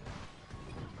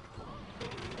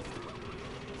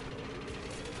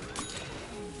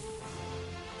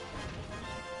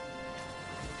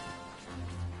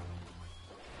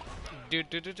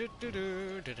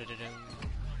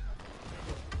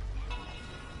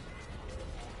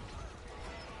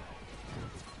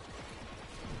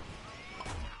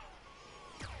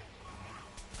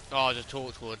 Oh, there's a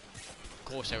torchwood. Of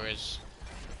course there is.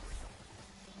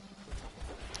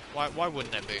 Why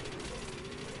wouldn't there be?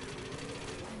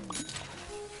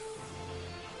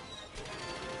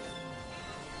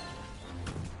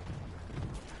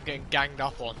 Getting ganged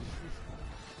up on.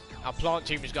 Our plant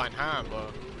team is going ham,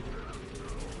 but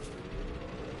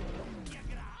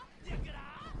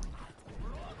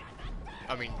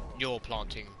I mean, you're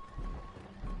planting.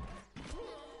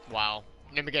 Wow.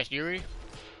 Never guessed Yuri?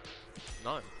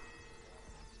 No.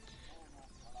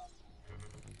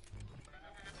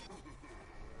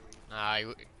 Nah,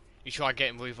 you tried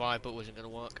getting revived, but it wasn't gonna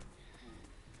work.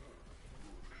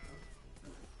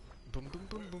 Boom, boom,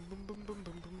 boom, boom, boom, boom, boom,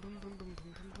 boom, boom, boom, boom, boom,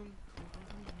 boom, boom.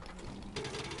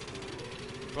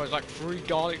 Bro, it's like 3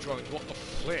 garlic drones. What the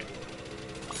flip?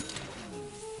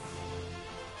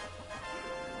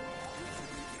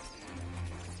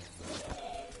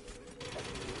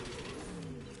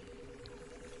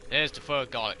 There's the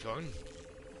 3rd garlic drone.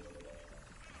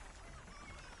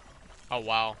 Oh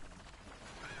wow.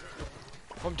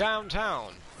 From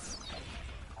downtown.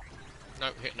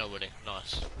 Nope, hit nobody.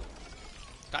 Nice.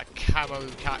 That camo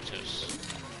cactus.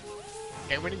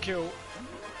 Get winning kill.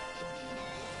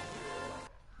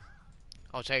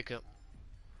 I'll take it.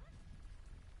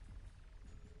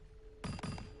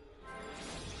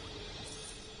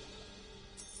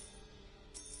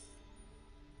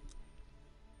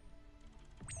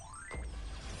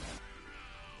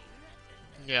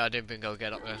 Yeah, I didn't think I would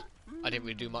get up there. I didn't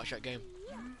really do much that game.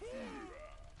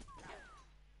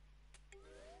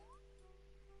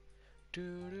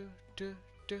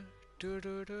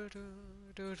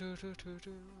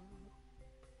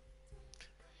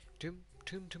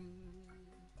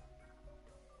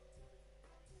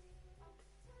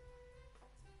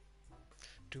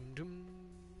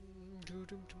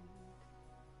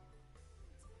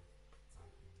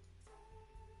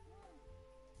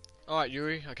 Alright,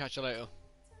 Yuri, I'll catch you later.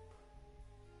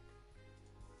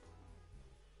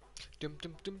 Dum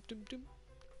dum dum dum dum.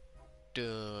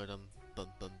 Dum bum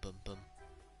bum bum bum.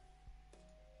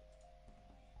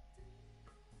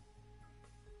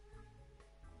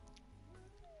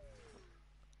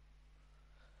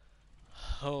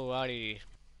 Alrighty.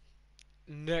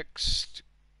 Next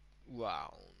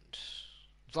round.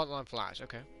 Frontline Flash,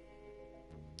 okay.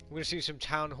 We're gonna see some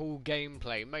Town Hall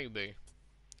gameplay, maybe.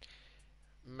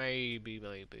 Maybe.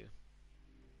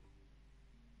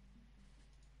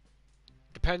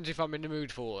 Depends if I'm in the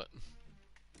mood for it.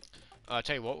 I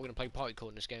tell you what, we're gonna play party call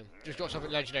in this game. Just got something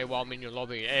legendary while I'm in your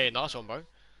lobby. Hey, nice one, bro.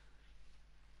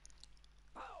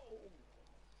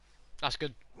 That's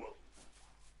good.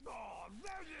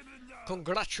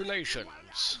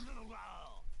 Congratulations.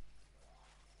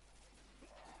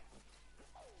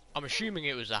 I'm assuming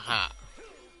it was a hat.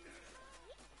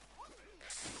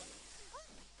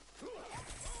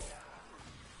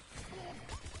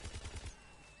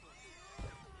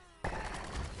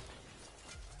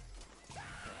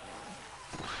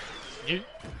 You?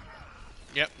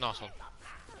 Yep, nice one.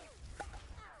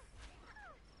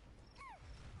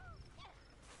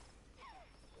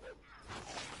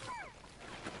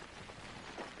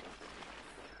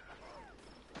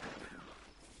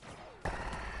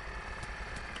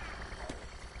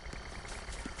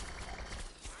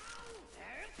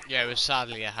 Yeah, it was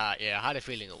sadly a hat. Yeah, I had a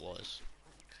feeling it was.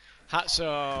 Hats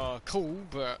are cool,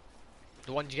 but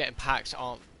the ones you get in packs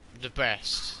aren't the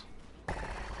best.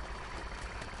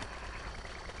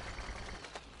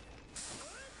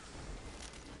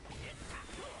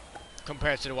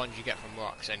 Compared to the ones you get from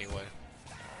rocks, anyway.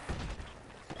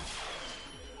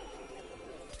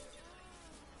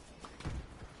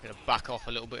 gonna back off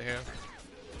a little bit here.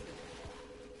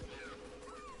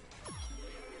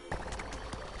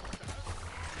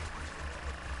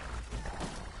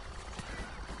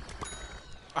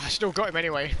 I still got him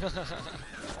anyway.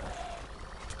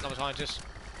 Another scientist.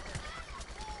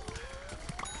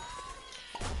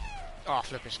 Oh,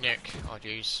 flip his Nick. Oh,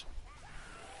 jeez.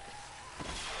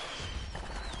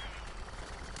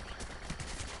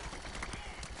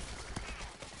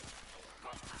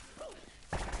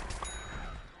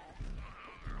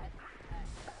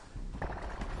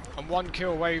 I'm one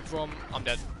kill away from... I'm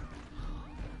dead.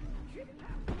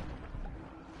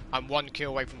 I'm one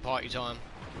kill away from party time.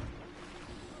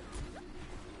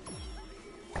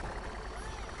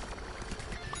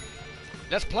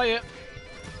 Let's play it.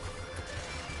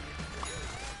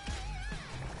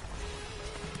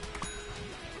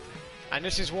 And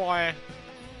this is why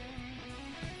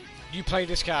you play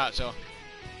this character.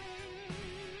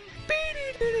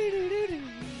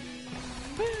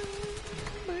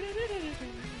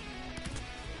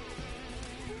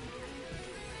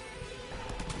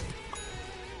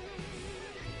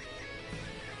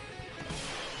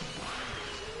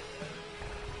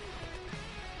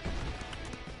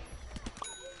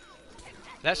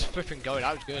 Let's flipping go,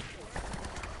 that was good.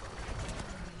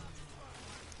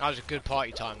 That was a good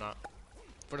party time, that.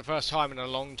 For the first time in a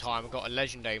long time, I got a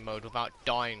legendary mode without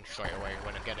dying straight away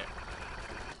when I get it.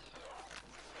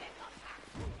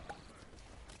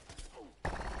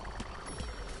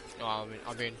 Oh,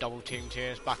 I'm being double teamed here,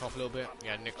 let's back off a little bit.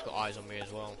 Yeah, Nick's got eyes on me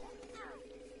as well.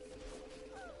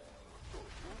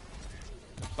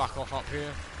 Let's back off up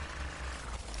here.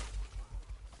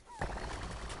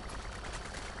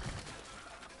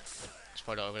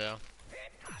 Put it over there.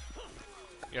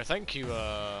 Yeah, thank you,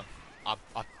 I'll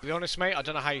be honest, mate, I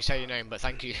don't know how you say your name, but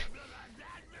thank you.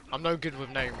 I'm no good with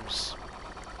names.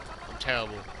 I'm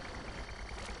terrible.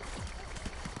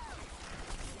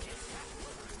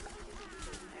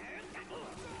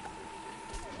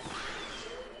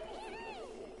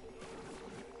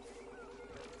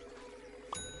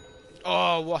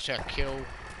 Oh, what a kill.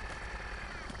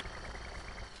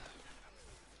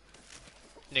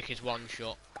 Nick is one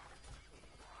shot.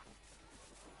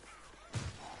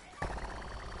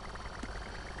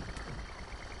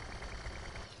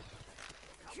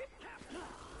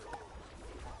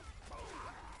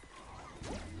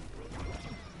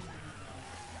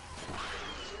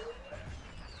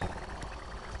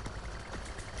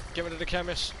 Get rid of the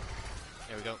chemist.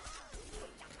 There we go.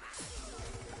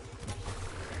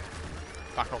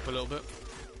 Back off a little bit.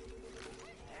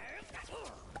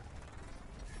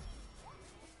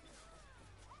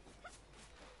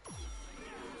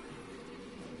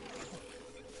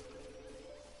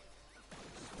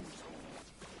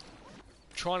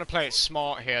 Trying to play it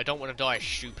smart here. I don't want to die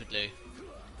stupidly.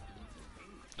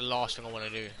 The last thing I want to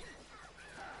do.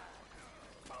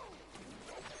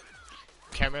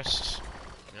 Chemists.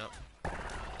 Yep.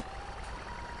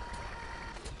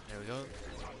 There we go.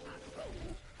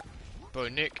 Bro,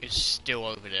 Nick is still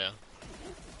over there.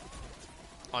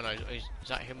 Oh no, is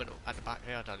that him at the back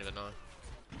here? I don't even know.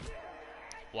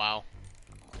 Wow.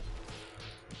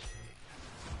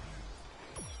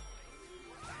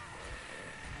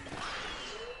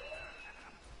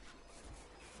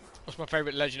 What's my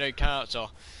favourite legendary character?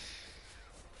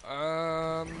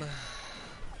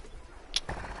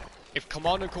 If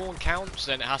Commander Corn counts,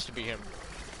 then it has to be him.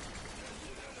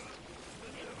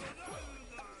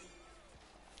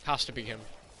 Has to be him.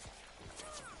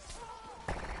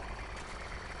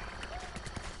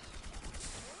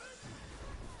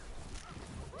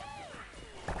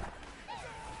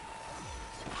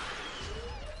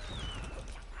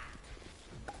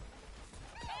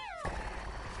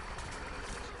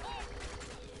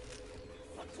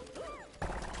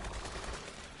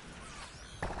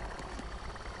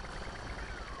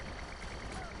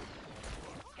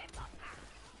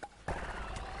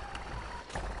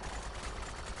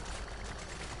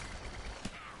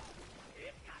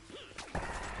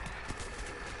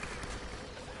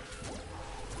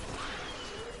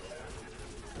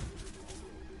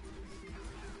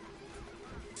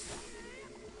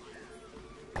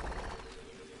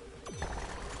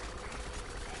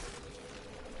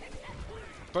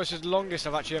 But this is the longest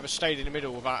I've actually ever stayed in the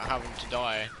middle without having to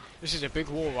die. This is a big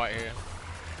wall right here.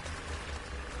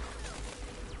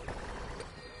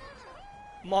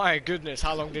 My goodness,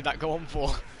 how long did that go on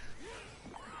for?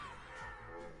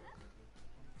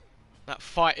 That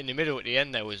fight in the middle at the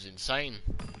end there was insane.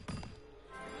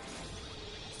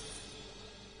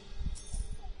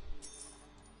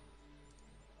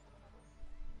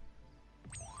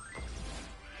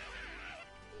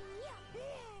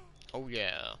 Oh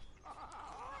yeah.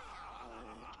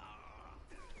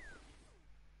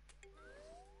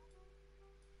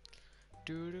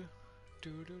 Do do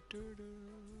do do do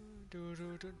do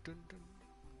do do do do.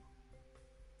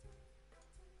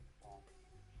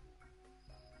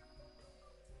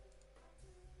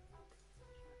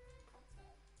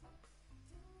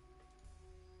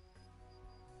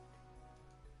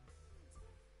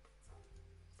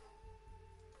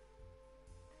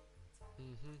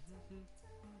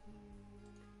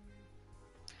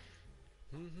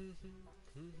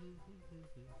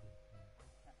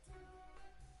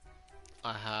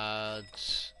 I had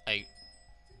 8.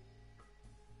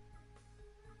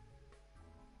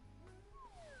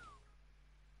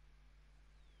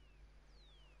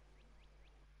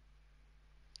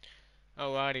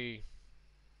 Alrighty.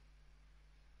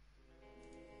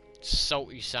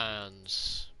 Salty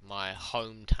Sands, my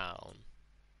hometown.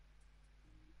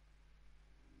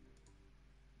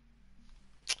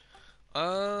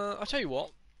 I'll tell you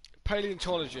what.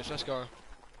 Paleontologist, let's go.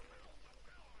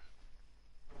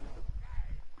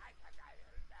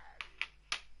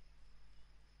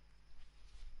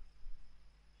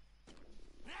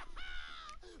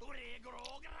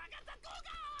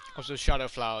 I was a shadow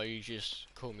flower, you just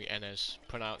call me Enes.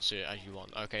 Pronounce it as you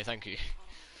want. Okay, thank you.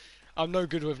 I'm no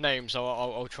good with names, so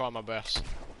I'll try my best.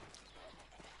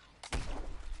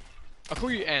 I'll call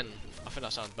you N. I think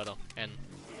that sounds better. N.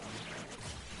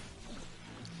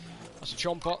 That's a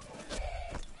chomper.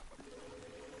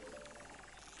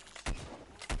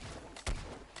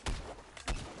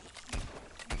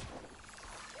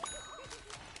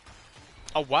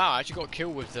 Oh wow, I actually got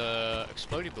killed with the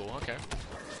exploding ball, okay.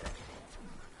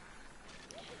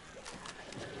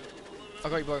 I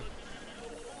got you, bro.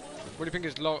 What do you think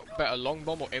is better, long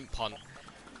bomb or imp punt?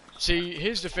 See,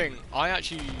 here's the thing. I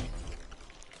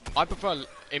prefer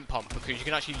imp punt because you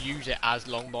can actually use it as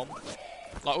long bomb.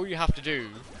 Like, all you have to do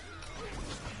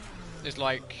is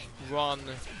like run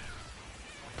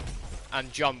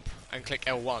and jump and click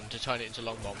L1 to turn it into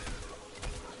long bomb.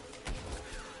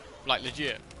 Like,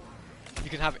 legit. You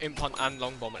can have imp punt and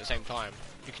long bomb at the same time.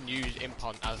 You can use imp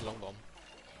punt as long bomb.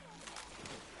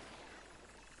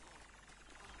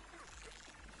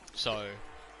 So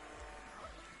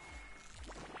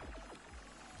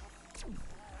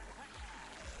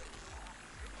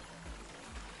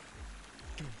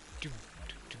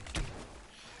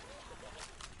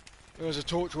there's a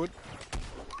torchwood.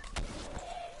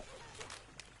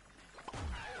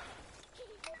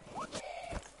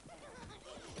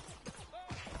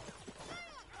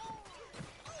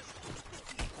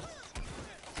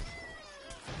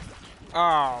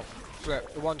 Oh,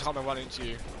 flip. The one time I run into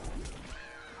you.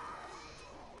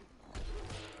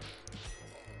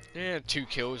 Yeah, 2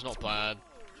 kills, not bad.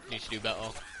 Need to do better.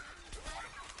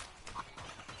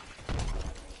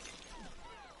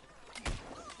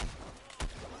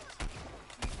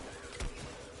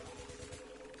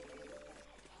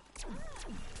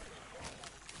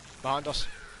 Behind us.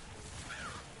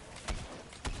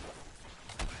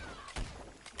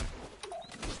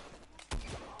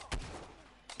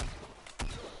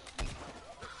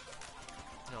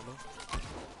 No, no.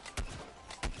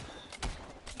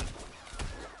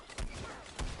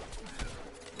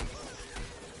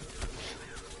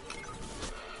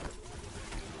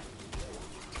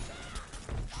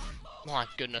 My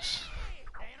goodness.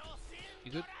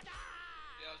 You good?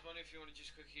 Yeah, I was wondering if you want to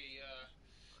just quickly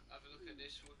have a look at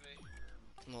this with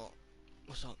me. What?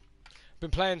 What's up?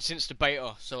 Been playing since the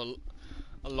beta, so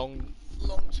a long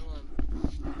time.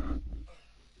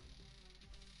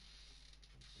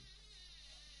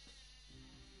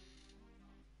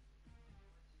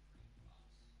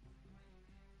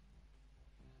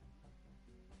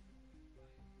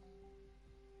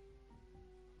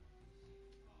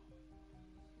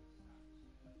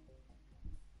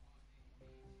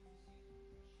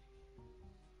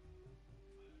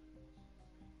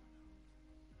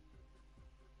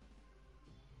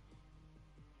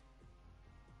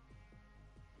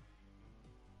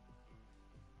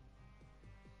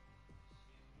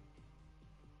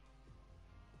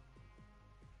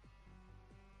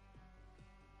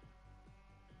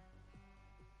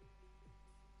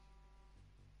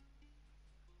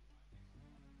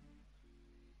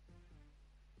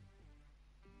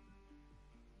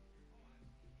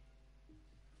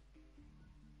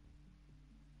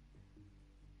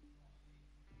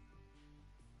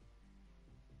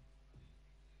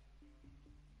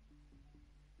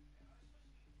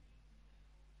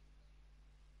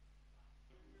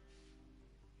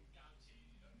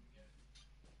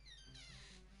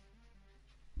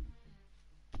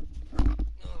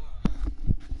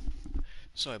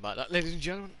 Sorry about that, ladies and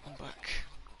gentlemen. I'm back.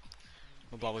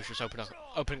 My brother was just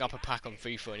opening up a pack on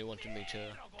FIFA, and he wanted me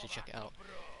to check it out.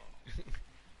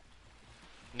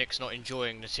 Nick's not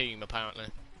enjoying the team, apparently.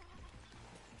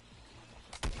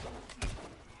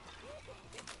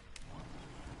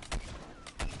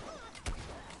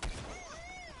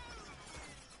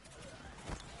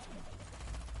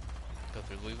 Go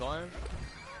for the revive.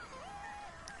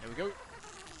 There we go.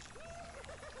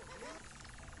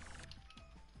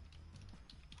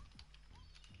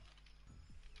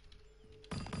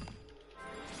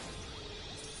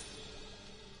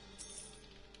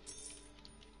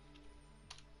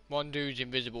 One dude's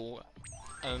invisible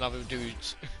and another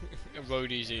dude's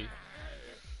road easy.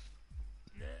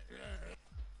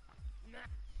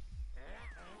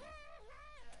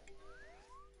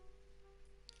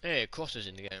 Hey, Cross is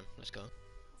in the game. Let's go.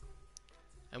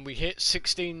 And we hit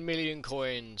 16 million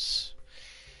coins.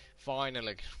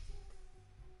 Finally.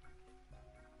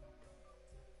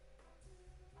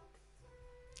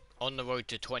 On the road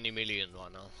to 20 million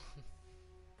right now.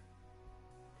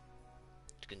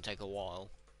 It's gonna take a while.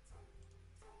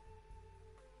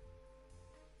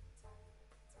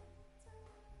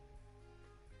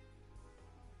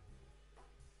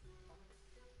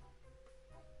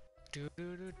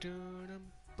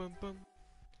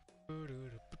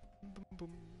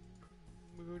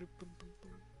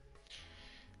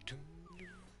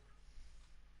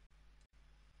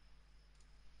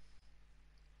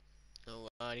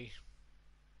 Alrighty.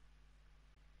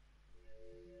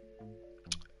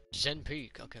 Zen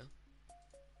Peak, okay.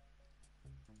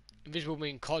 Invisible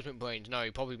mean cosmic brains? No,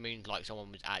 it probably means like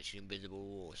someone was actually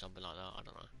invisible or something like that, I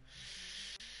don't know.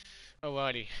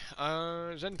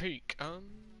 Alrighty. Zen Peak.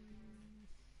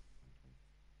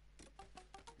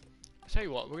 Tell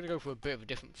you what, we're gonna go for a bit of a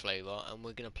different flavour and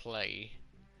we're gonna play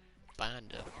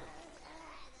Bandit.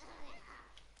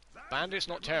 Bandit's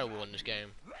not terrible in this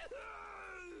game.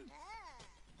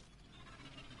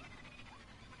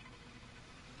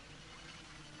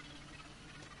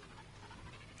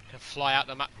 Can I fly out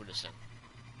the map with this thing?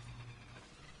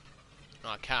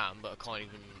 No, I can, but I can't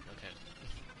even. Okay.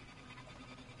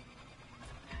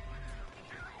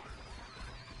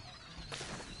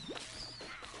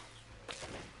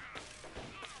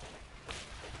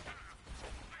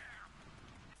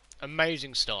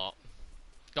 Amazing start.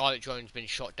 Dialect drone's been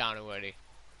shot down already.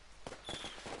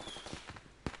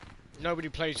 Nobody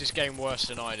plays this game worse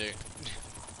than I do.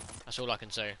 That's all I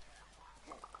can say.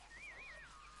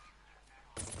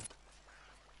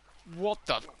 What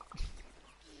the?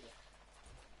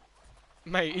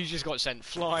 Mate, he just got sent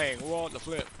flying. What the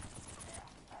flip?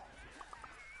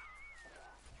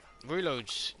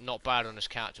 Reload's not bad on this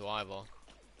character either.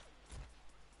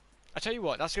 I tell you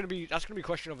what, that's gonna be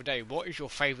question of the day. What is your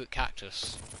favourite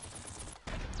cactus?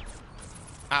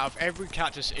 Out of every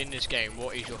cactus in this game,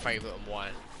 what is your favourite and why?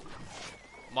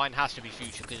 Mine has to be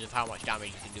Future because of how much damage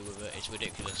you can do with it. It's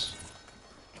ridiculous.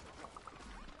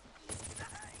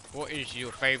 What is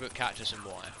your favourite cactus and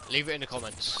why? Leave it in the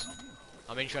comments.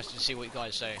 I'm interested to see what you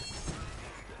guys say.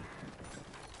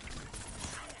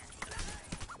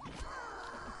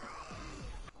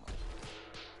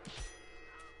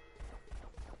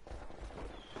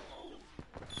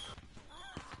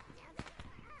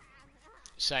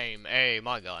 Same. Hey,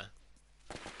 my guy.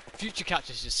 Future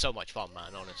Cactus is so much fun,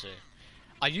 man, honestly.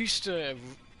 I used to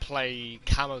play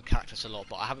Camo Cactus a lot,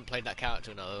 but I haven't played that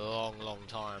character in a long, long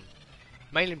time.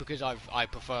 Mainly because I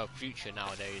prefer Future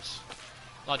nowadays.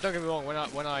 Like, don't get me wrong, when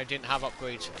I didn't have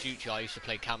upgrades for Future, I used to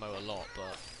play Camo a lot,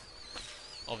 but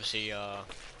obviously, I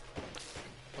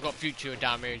got Future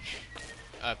damage,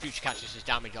 Future Cactus's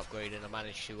damage upgrade, and I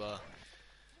managed to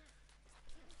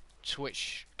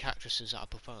switch cactuses that I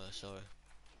prefer, so.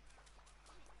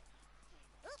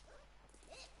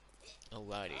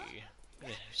 Alrighty. I'm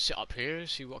gonna sit up here,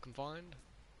 see what I can find.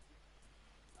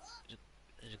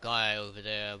 There's a guy over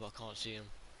there, but I can't see him.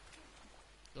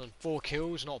 Done 4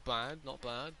 kills, not bad, not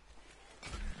bad.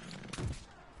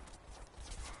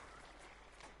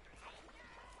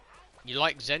 You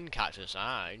like Zen Cactus?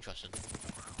 Ah, interesting.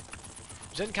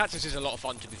 Zen Cactus is a lot of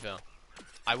fun, to be fair.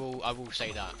 I will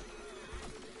say that.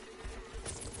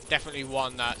 Definitely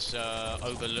one that's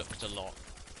overlooked a lot,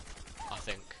 I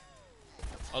think.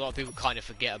 A lot of people kind of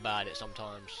forget about it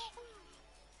sometimes.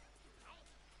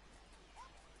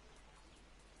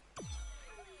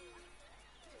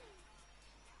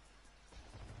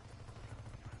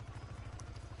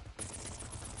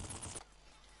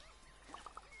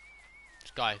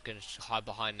 This guy can hide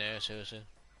behind there, seriously.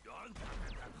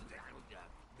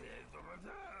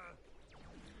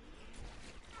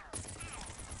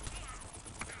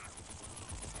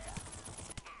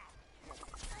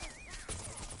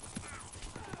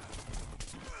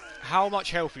 How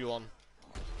much health are you on?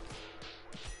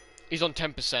 He's on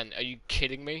 10%. Are you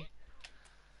kidding me?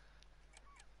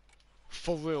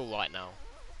 for real right now?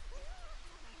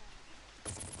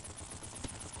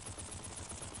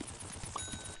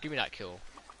 Give me that kill.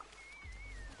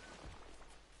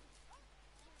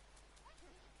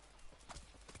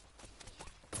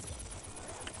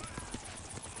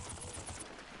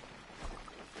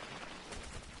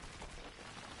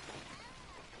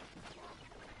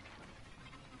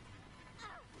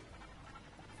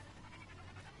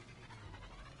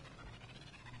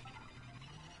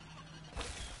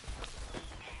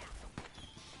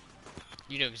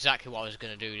 You knew exactly what I was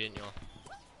gonna do, didn't you?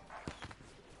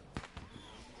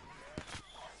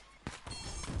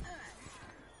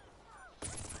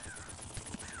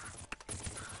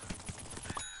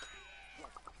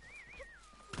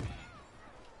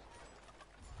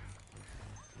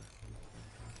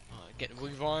 Alright, get the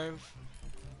revive.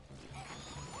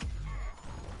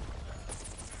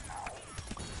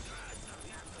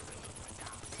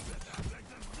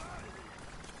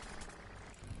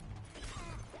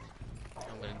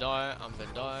 I'm gonna die, I'm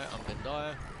gonna die, I'm gonna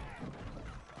die.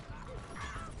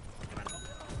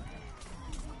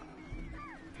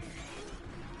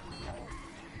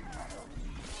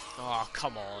 Oh,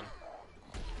 come on.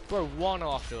 Bro, one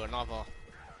after another.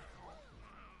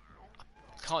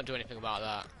 Can't do anything about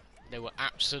that. They were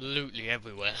absolutely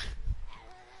everywhere.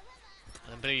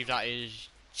 And I believe that is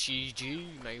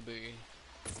GG, maybe.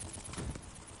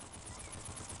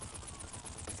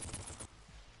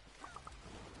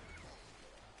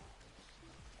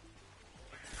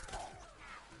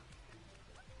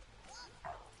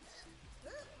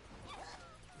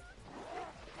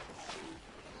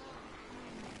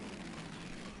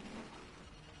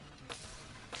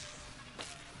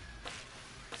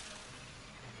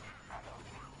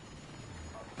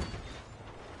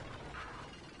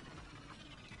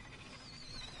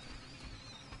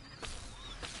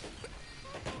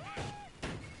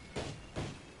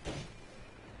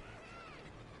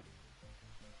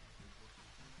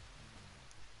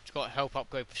 Got a help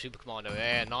upgrade for Super Commando.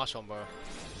 Yeah, nice one, bro.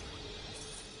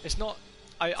 It's not.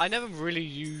 I never really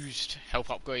used help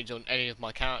upgrades on any of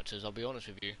my characters. I'll be honest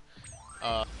with you.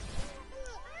 I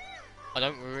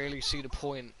don't really see the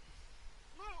point.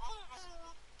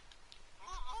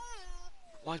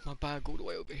 Why is my bag all the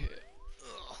way over here?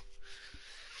 Ugh.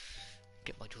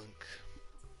 Get my drink.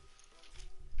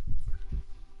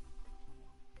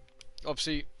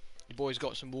 Obviously, your boy's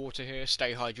got some water here.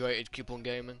 Stay hydrated. Keep on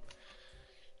gaming.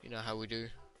 You know how we do.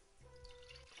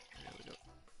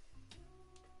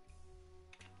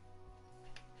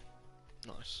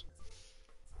 Nice.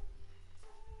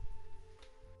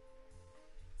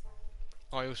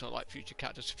 I also like future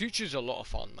characters. Future's a lot of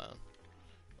fun, man.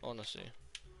 Honestly.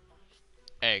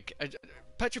 Egg.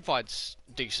 Petrified's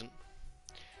decent.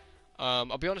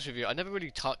 I'll be honest with you, I never really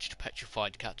touched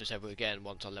Petrified characters ever again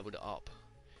once I leveled it up.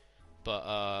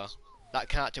 But, that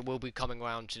character will be coming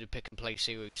around to the pick and play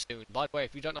series soon. By the way,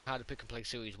 if you don't know how the pick and play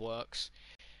series works,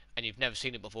 and you've never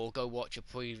seen it before, go watch a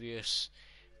previous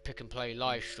pick and play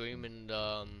live stream, and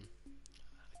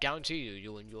guarantee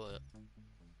you'll enjoy it.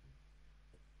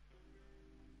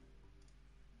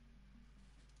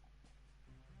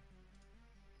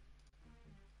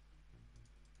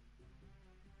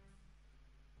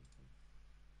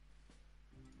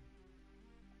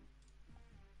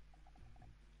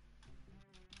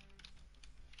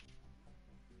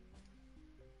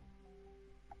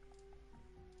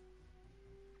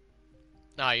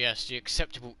 Ah yes, the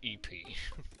acceptable EP.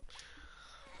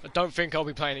 I don't think I'll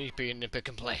be playing EP in the pick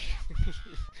and play.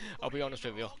 I'll be honest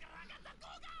with you.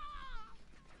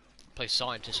 Play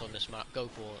scientist on this map, go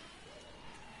for it.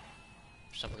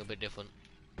 Something a bit different.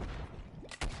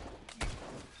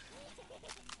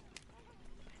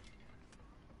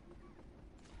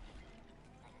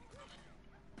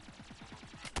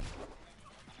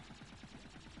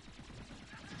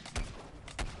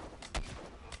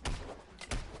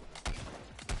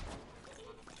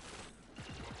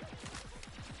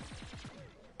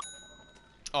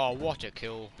 Oh, what a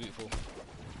kill. Beautiful.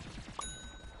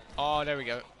 Oh, there we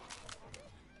go.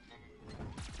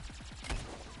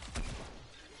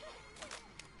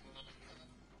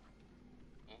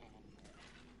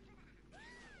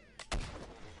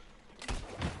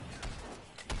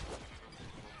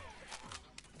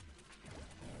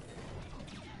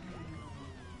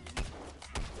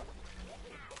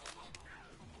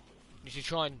 Need to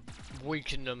try and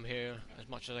weaken them here as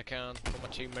much as I can for my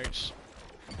teammates.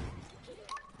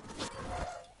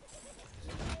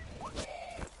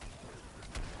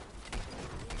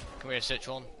 Come here,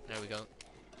 Citron. There we go.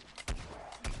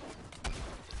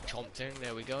 Chomp thing.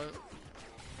 There we go.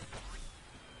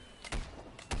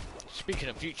 Speaking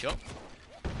of future,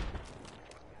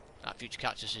 that Future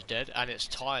Cactus is dead, and it's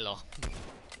Tyler.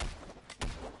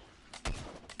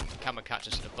 Camera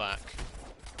Cactus at the back.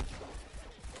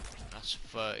 That's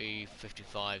 30,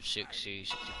 55, 60,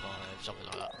 65, something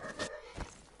like that.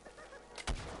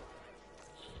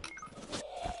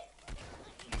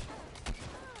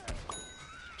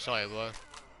 Sorry, bro.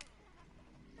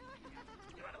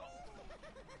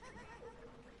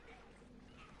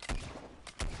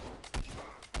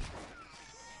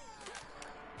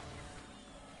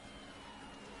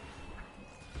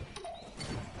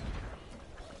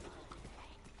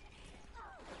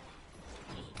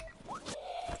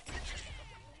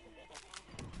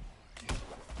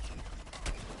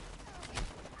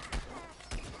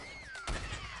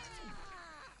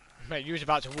 Mate, you was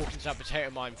about to walk into that potato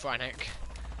mine, Frantic.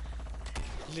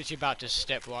 Literally about to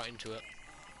step right into it.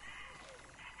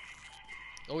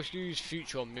 Always use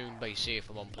future on moon base here if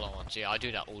I'm on plants. Yeah, I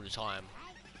do that all the time.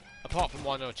 Apart from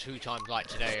 1 or 2 times like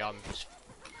today, I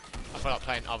feel like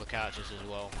playing other characters as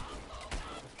well.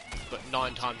 But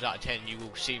 9 times out of 10 you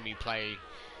will see me play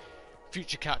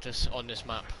Future Cactus on this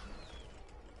map.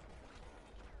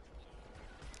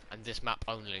 And this map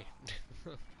only.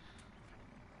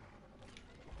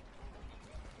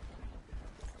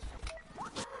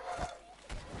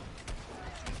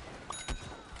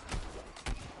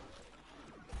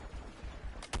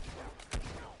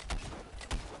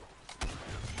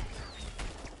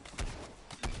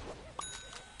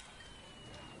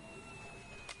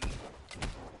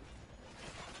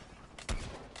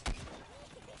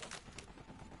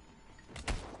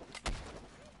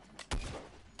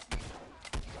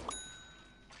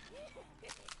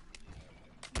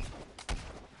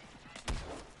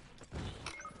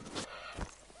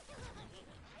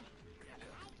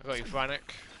 I got you,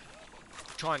 Frantic.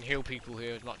 Try and heal people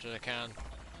here as much as I can.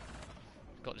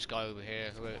 Got this guy over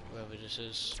here, whoever this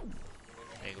is.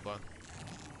 There you go, bro.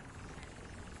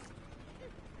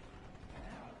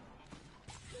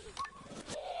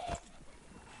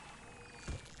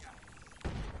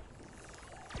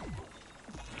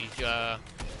 He's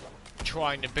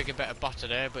trying the bigger, better butter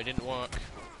there, but it didn't work.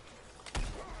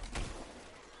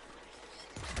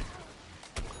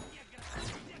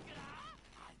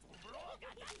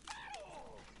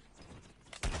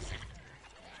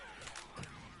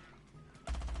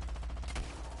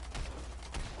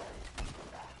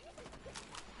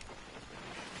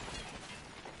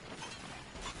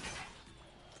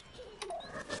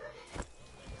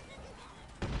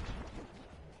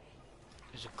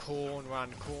 There's a corn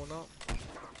round the corner.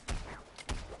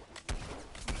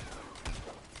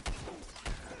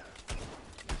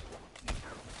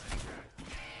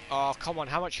 Oh, come on,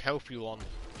 how much health are you on?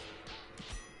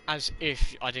 As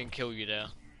if I didn't kill you there.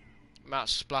 Amount of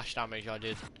splash damage I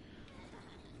did.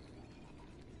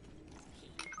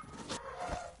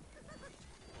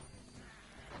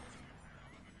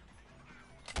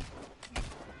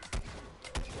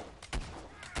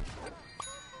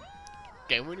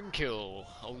 Game winning kill.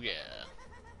 Oh yeah.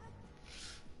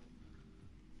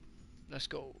 Let's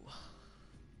go.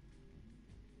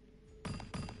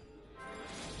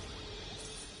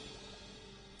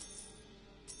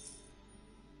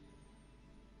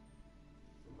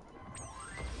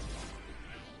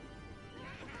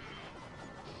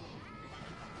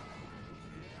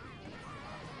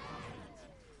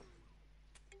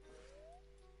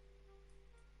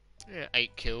 Yeah,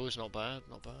 8 kills, not bad,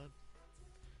 not bad.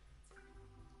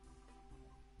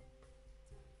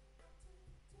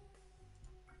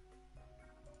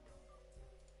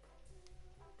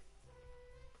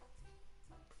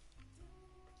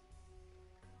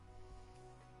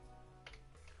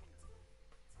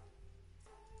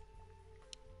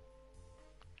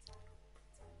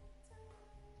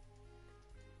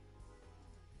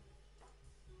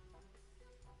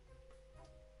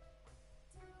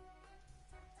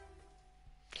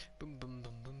 Boom boom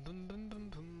boom boom boom boom boom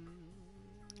boom.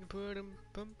 Boom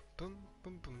boom boom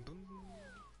boom boom boom.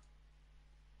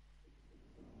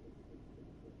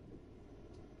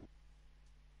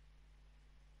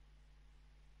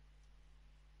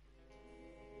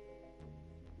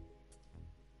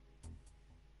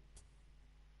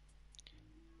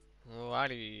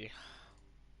 Alrighty.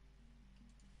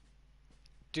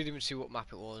 Didn't even see what map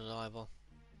it was either.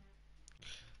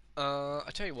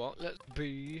 I tell you what, let's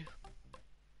be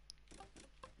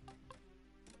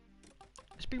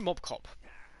Mob Cop.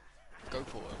 Go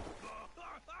for it.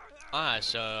 Ah,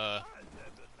 it's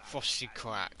Frosty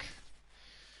Crack.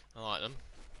 I like them.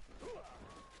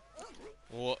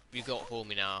 What you got for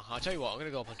me now? I'll tell you what, I'm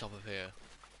gonna go up on top of here.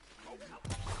 There we go.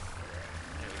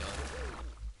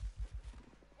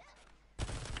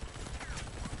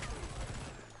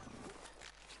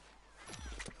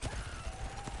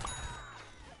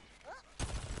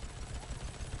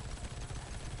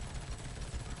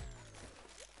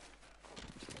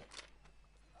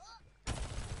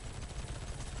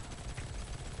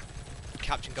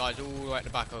 captain guy's all the way at the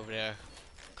back over there.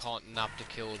 Can't nab the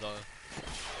kill though.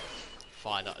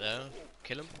 Fire that there.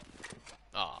 Kill him.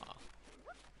 Ah.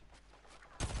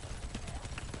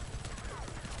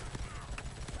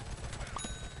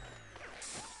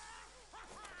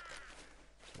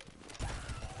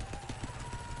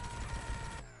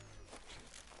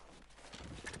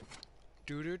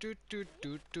 Do do do do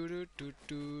do do do do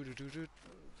do do do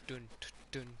dun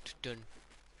dun dun.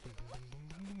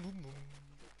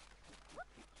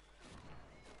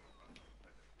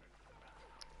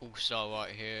 Also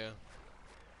right here.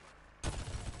 There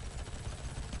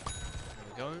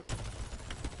we go.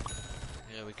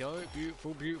 There we go.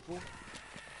 Beautiful, beautiful.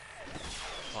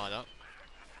 Fire that.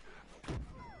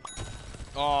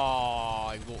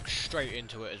 Oh, he walked straight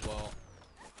into it as well.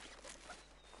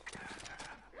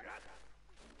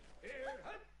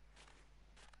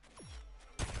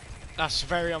 That's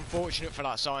very unfortunate for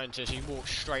that scientist. He walked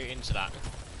straight into that.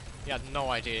 He had no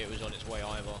idea it was on its way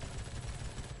either.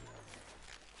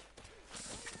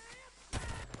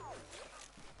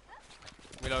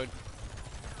 Reload.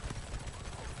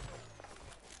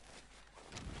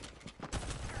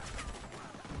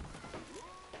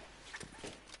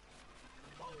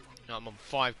 No, I'm on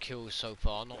 5 kills so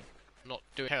far. Not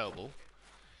doing terrible.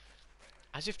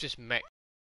 As if this mech.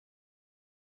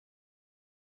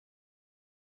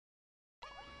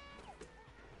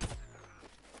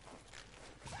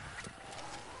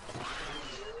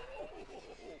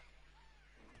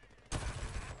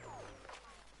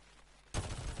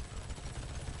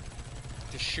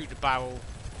 Just shoot the barrel.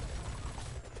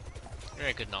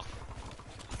 Yeah, good enough.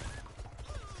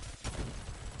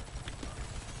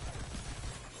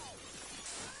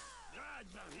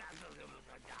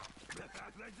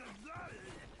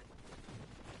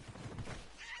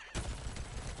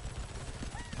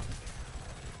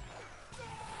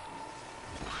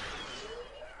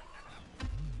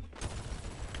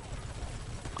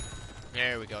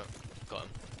 There we go. Got him.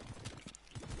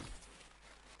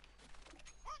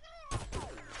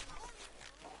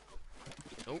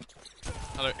 Oh.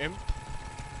 Hello, imp.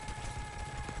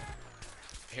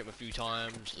 Hit him a few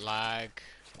times. Lag.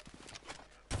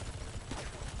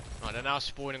 Right, they're now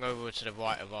spawning over to the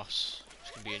right of us.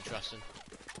 It's going to be interesting.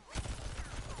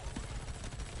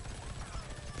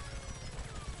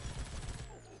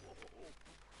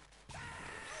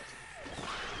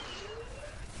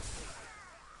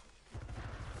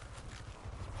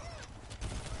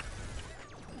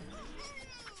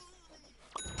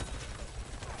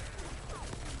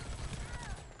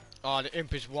 Oh, the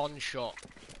imp is one shot.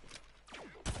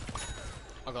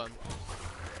 I got him.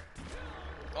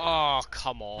 Oh,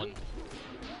 come on.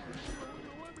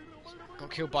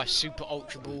 Got killed by Super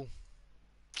Ultra Ball.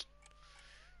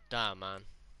 Damn, man.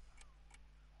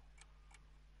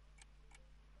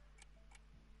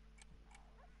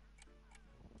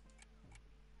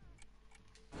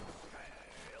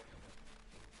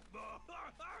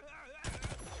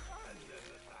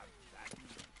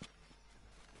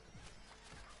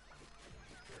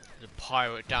 There's a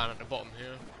pirate down at the bottom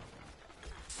here.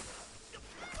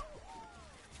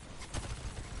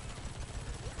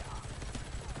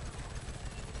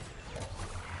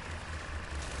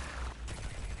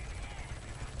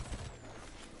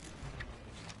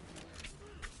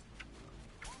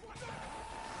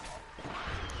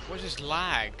 What's this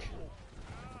lag?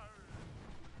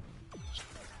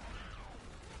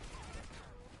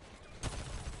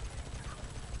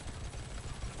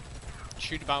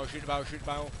 Shoot the barrel, shoot the barrel, shoot the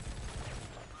barrel.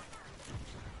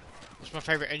 What's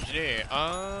my favourite engineer?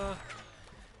 A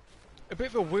bit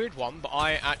of a weird one, but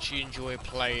I actually enjoy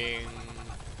playing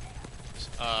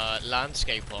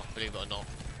Landscaper, believe it or not.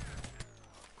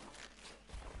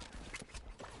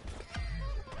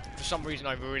 For some reason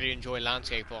I really enjoy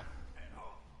Landscaper.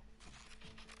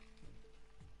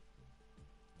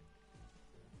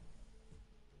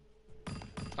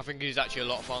 I think he's actually a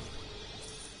lot of fun.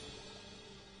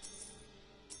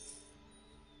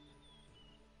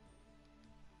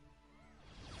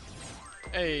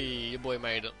 Hey, your boy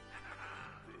made it.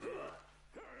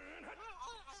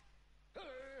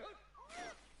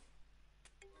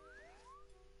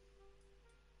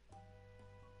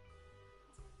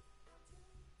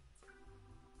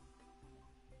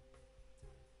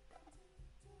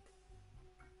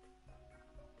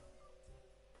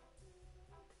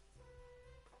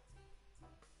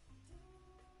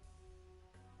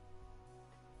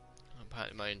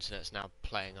 Apparently my internet's now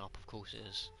playing up, of course it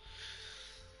is.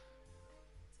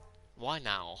 Why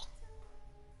now?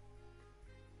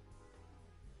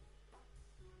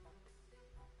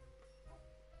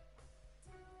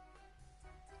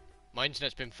 My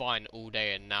internet's been fine all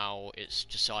day and now it's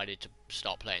decided to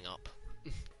start playing up.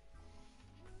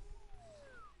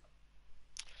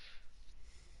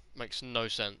 Makes no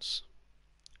sense.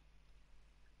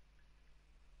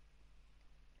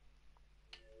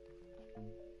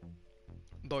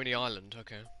 Boney Island,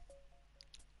 okay.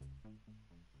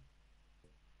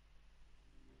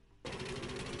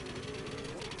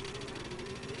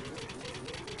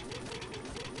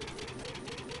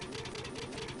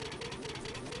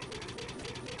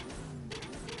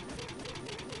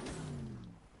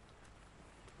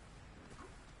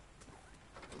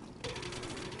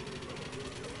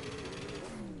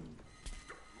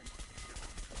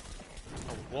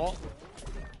 Oh, what?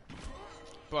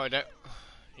 Bro, that...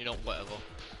 You know, whatever.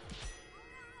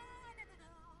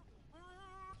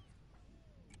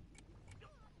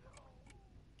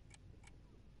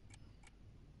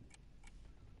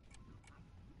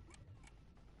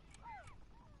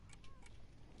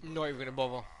 I'm not even gonna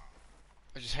bother.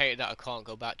 I just hate that I can't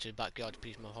go back to the backyard to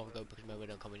piece my hover go because maybe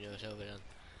don't come in your server then.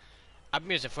 Add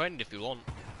me as a friend if you want.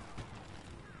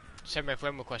 Send me a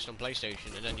friend request on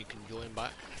PlayStation and then you can join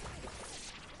back.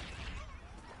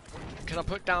 Can I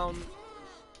put down...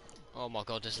 Oh my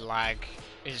god, this lag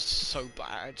is so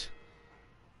bad.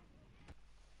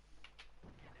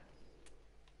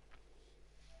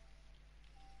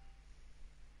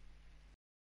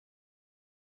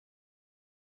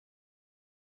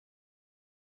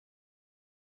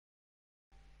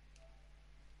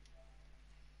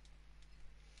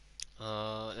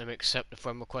 Let me accept the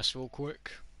friend request real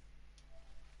quick.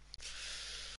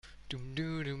 Doom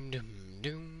doom doom doom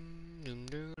doom doom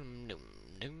doom doom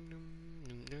doom doom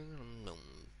doom doom doom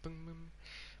boom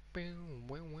boom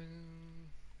wow wow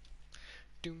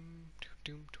doom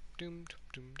doom doom doom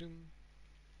doom doom.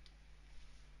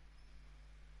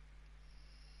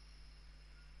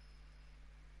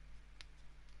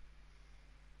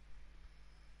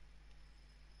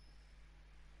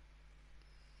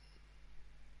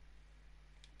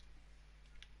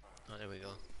 Oh, there we go.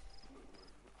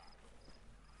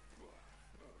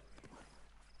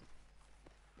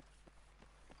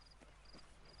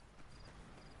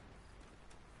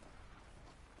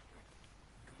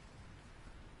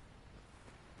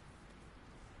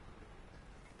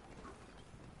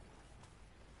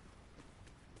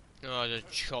 Oh, the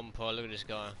chomper, look at this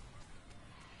guy.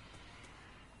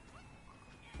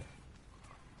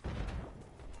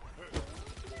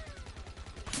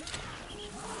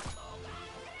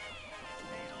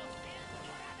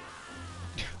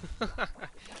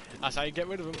 That's how you get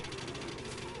rid of him.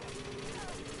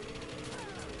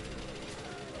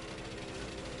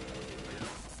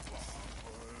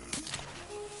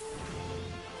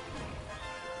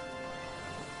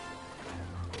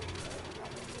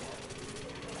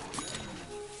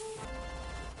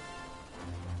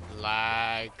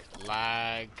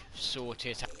 Lag, sort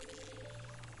it out.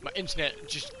 My internet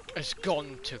just has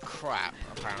gone to crap,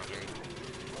 apparently.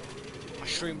 I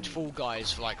streamed Fall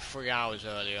Guys for like 3 hours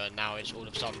earlier, and now it's all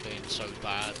of a sudden being so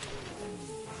bad.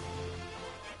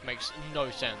 Makes no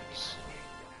sense.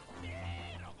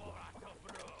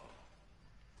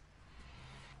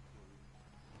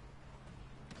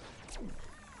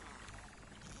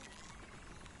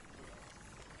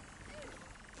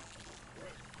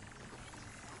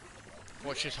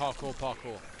 Watch this hardcore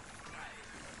parkour.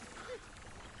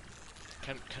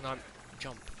 Can I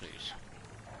jump, please?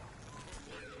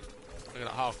 Look at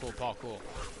that hardcore parkour.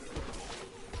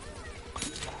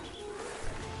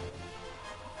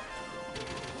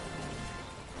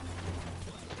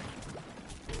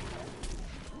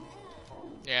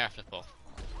 Yeah, flip off.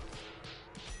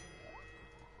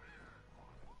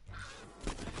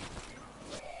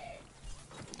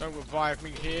 Don't revive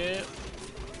me here.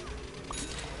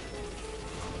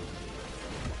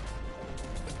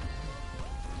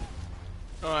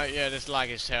 Alright, yeah, this lag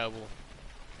is terrible.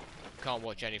 Can't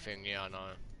watch anything, yeah, I know.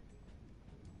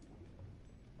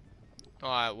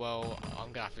 Alright, well,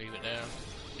 I'm gonna have to leave it there.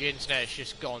 The internet's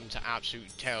just gone to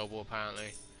absolute terrible,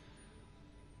 apparently.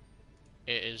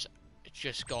 It is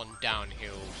just gone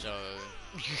downhill, so...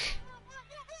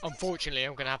 Unfortunately,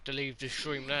 I'm gonna have to leave the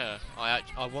stream there. I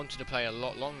wanted to play a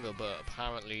lot longer, but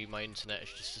apparently my internet has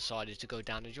just decided to go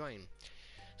down the drain.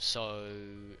 So...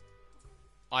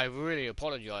 I really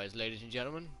apologise, ladies and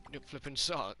gentlemen. It flipping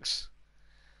sucks.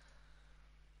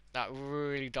 That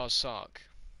really does suck.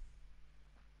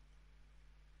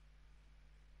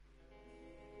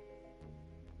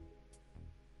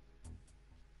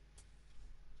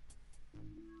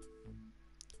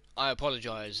 I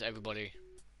apologise, everybody.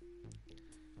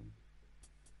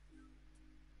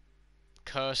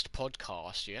 Cursed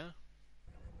podcast, yeah?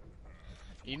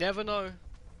 You never know.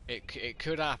 It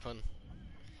could happen.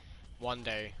 One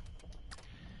day.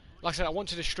 Like I said, I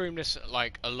wanted to stream this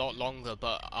like a lot longer,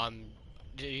 but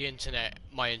the internet,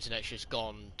 my internet's just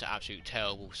gone to absolute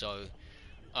terrible. So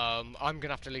I'm gonna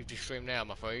have to leave the stream now,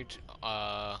 I'm afraid.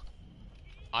 I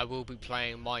will be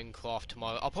playing Minecraft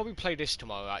tomorrow. I'll probably play this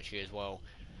tomorrow actually as well.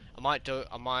 I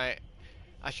might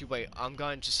actually wait. I'm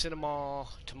going to cinema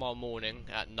tomorrow morning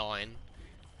at 9.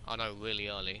 I know, really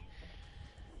early.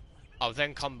 I'll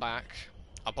then come back.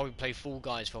 I'll probably play Fall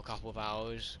Guys for a couple of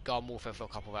hours, Garden Warfare for a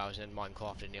couple of hours, and then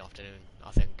Minecraft in the afternoon.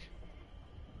 I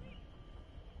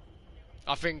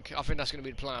think that's gonna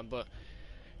be the plan. But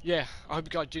yeah, I hope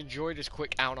you guys did enjoy this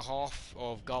quick hour and a half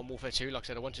of Garden Warfare 2. Like I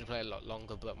said, I wanted to play a lot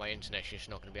longer, but my internet's just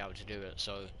not gonna be able to do it.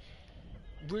 So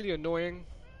really annoying.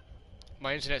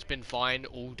 My internet's been fine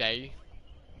all day.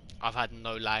 I've had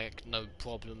no lag, no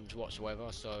problems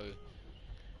whatsoever. So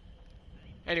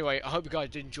anyway, I hope you guys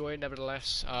did enjoy it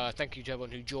nevertheless. Thank you to everyone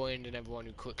who joined and everyone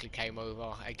who quickly came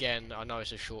over. Again, I know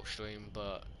it's a short stream,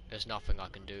 but there's nothing I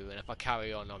can do. And if I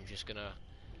carry on, I'm just gonna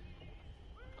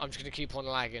keep on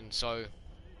lagging. So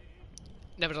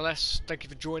nevertheless, thank you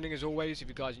for joining as always. If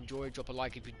you guys enjoyed, drop a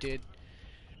like if you did.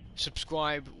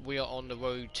 Subscribe. We are on the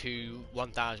road to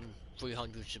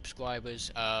 1,300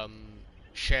 subscribers.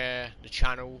 Share the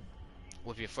channel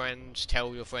with your friends.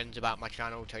 Tell your friends about my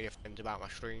channel. Tell your friends about my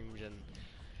streams. And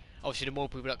obviously, the more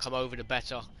people that come over, the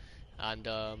better. And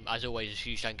as always, a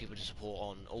huge thank you for the support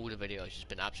on all the videos. It's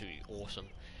been absolutely awesome.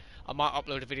 I might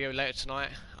upload a video later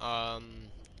tonight.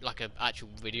 Like an actual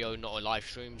video, not a live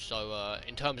stream. So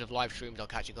in terms of live streams, I'll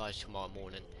catch you guys tomorrow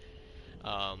morning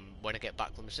when I get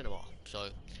back from the cinema. So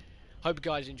hope you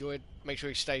guys enjoyed. Make sure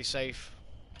you stay safe.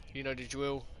 You know the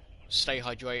drill. Stay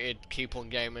hydrated. Keep on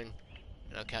gaming.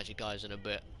 And I'll catch you guys in a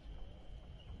bit.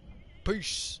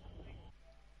 Peace.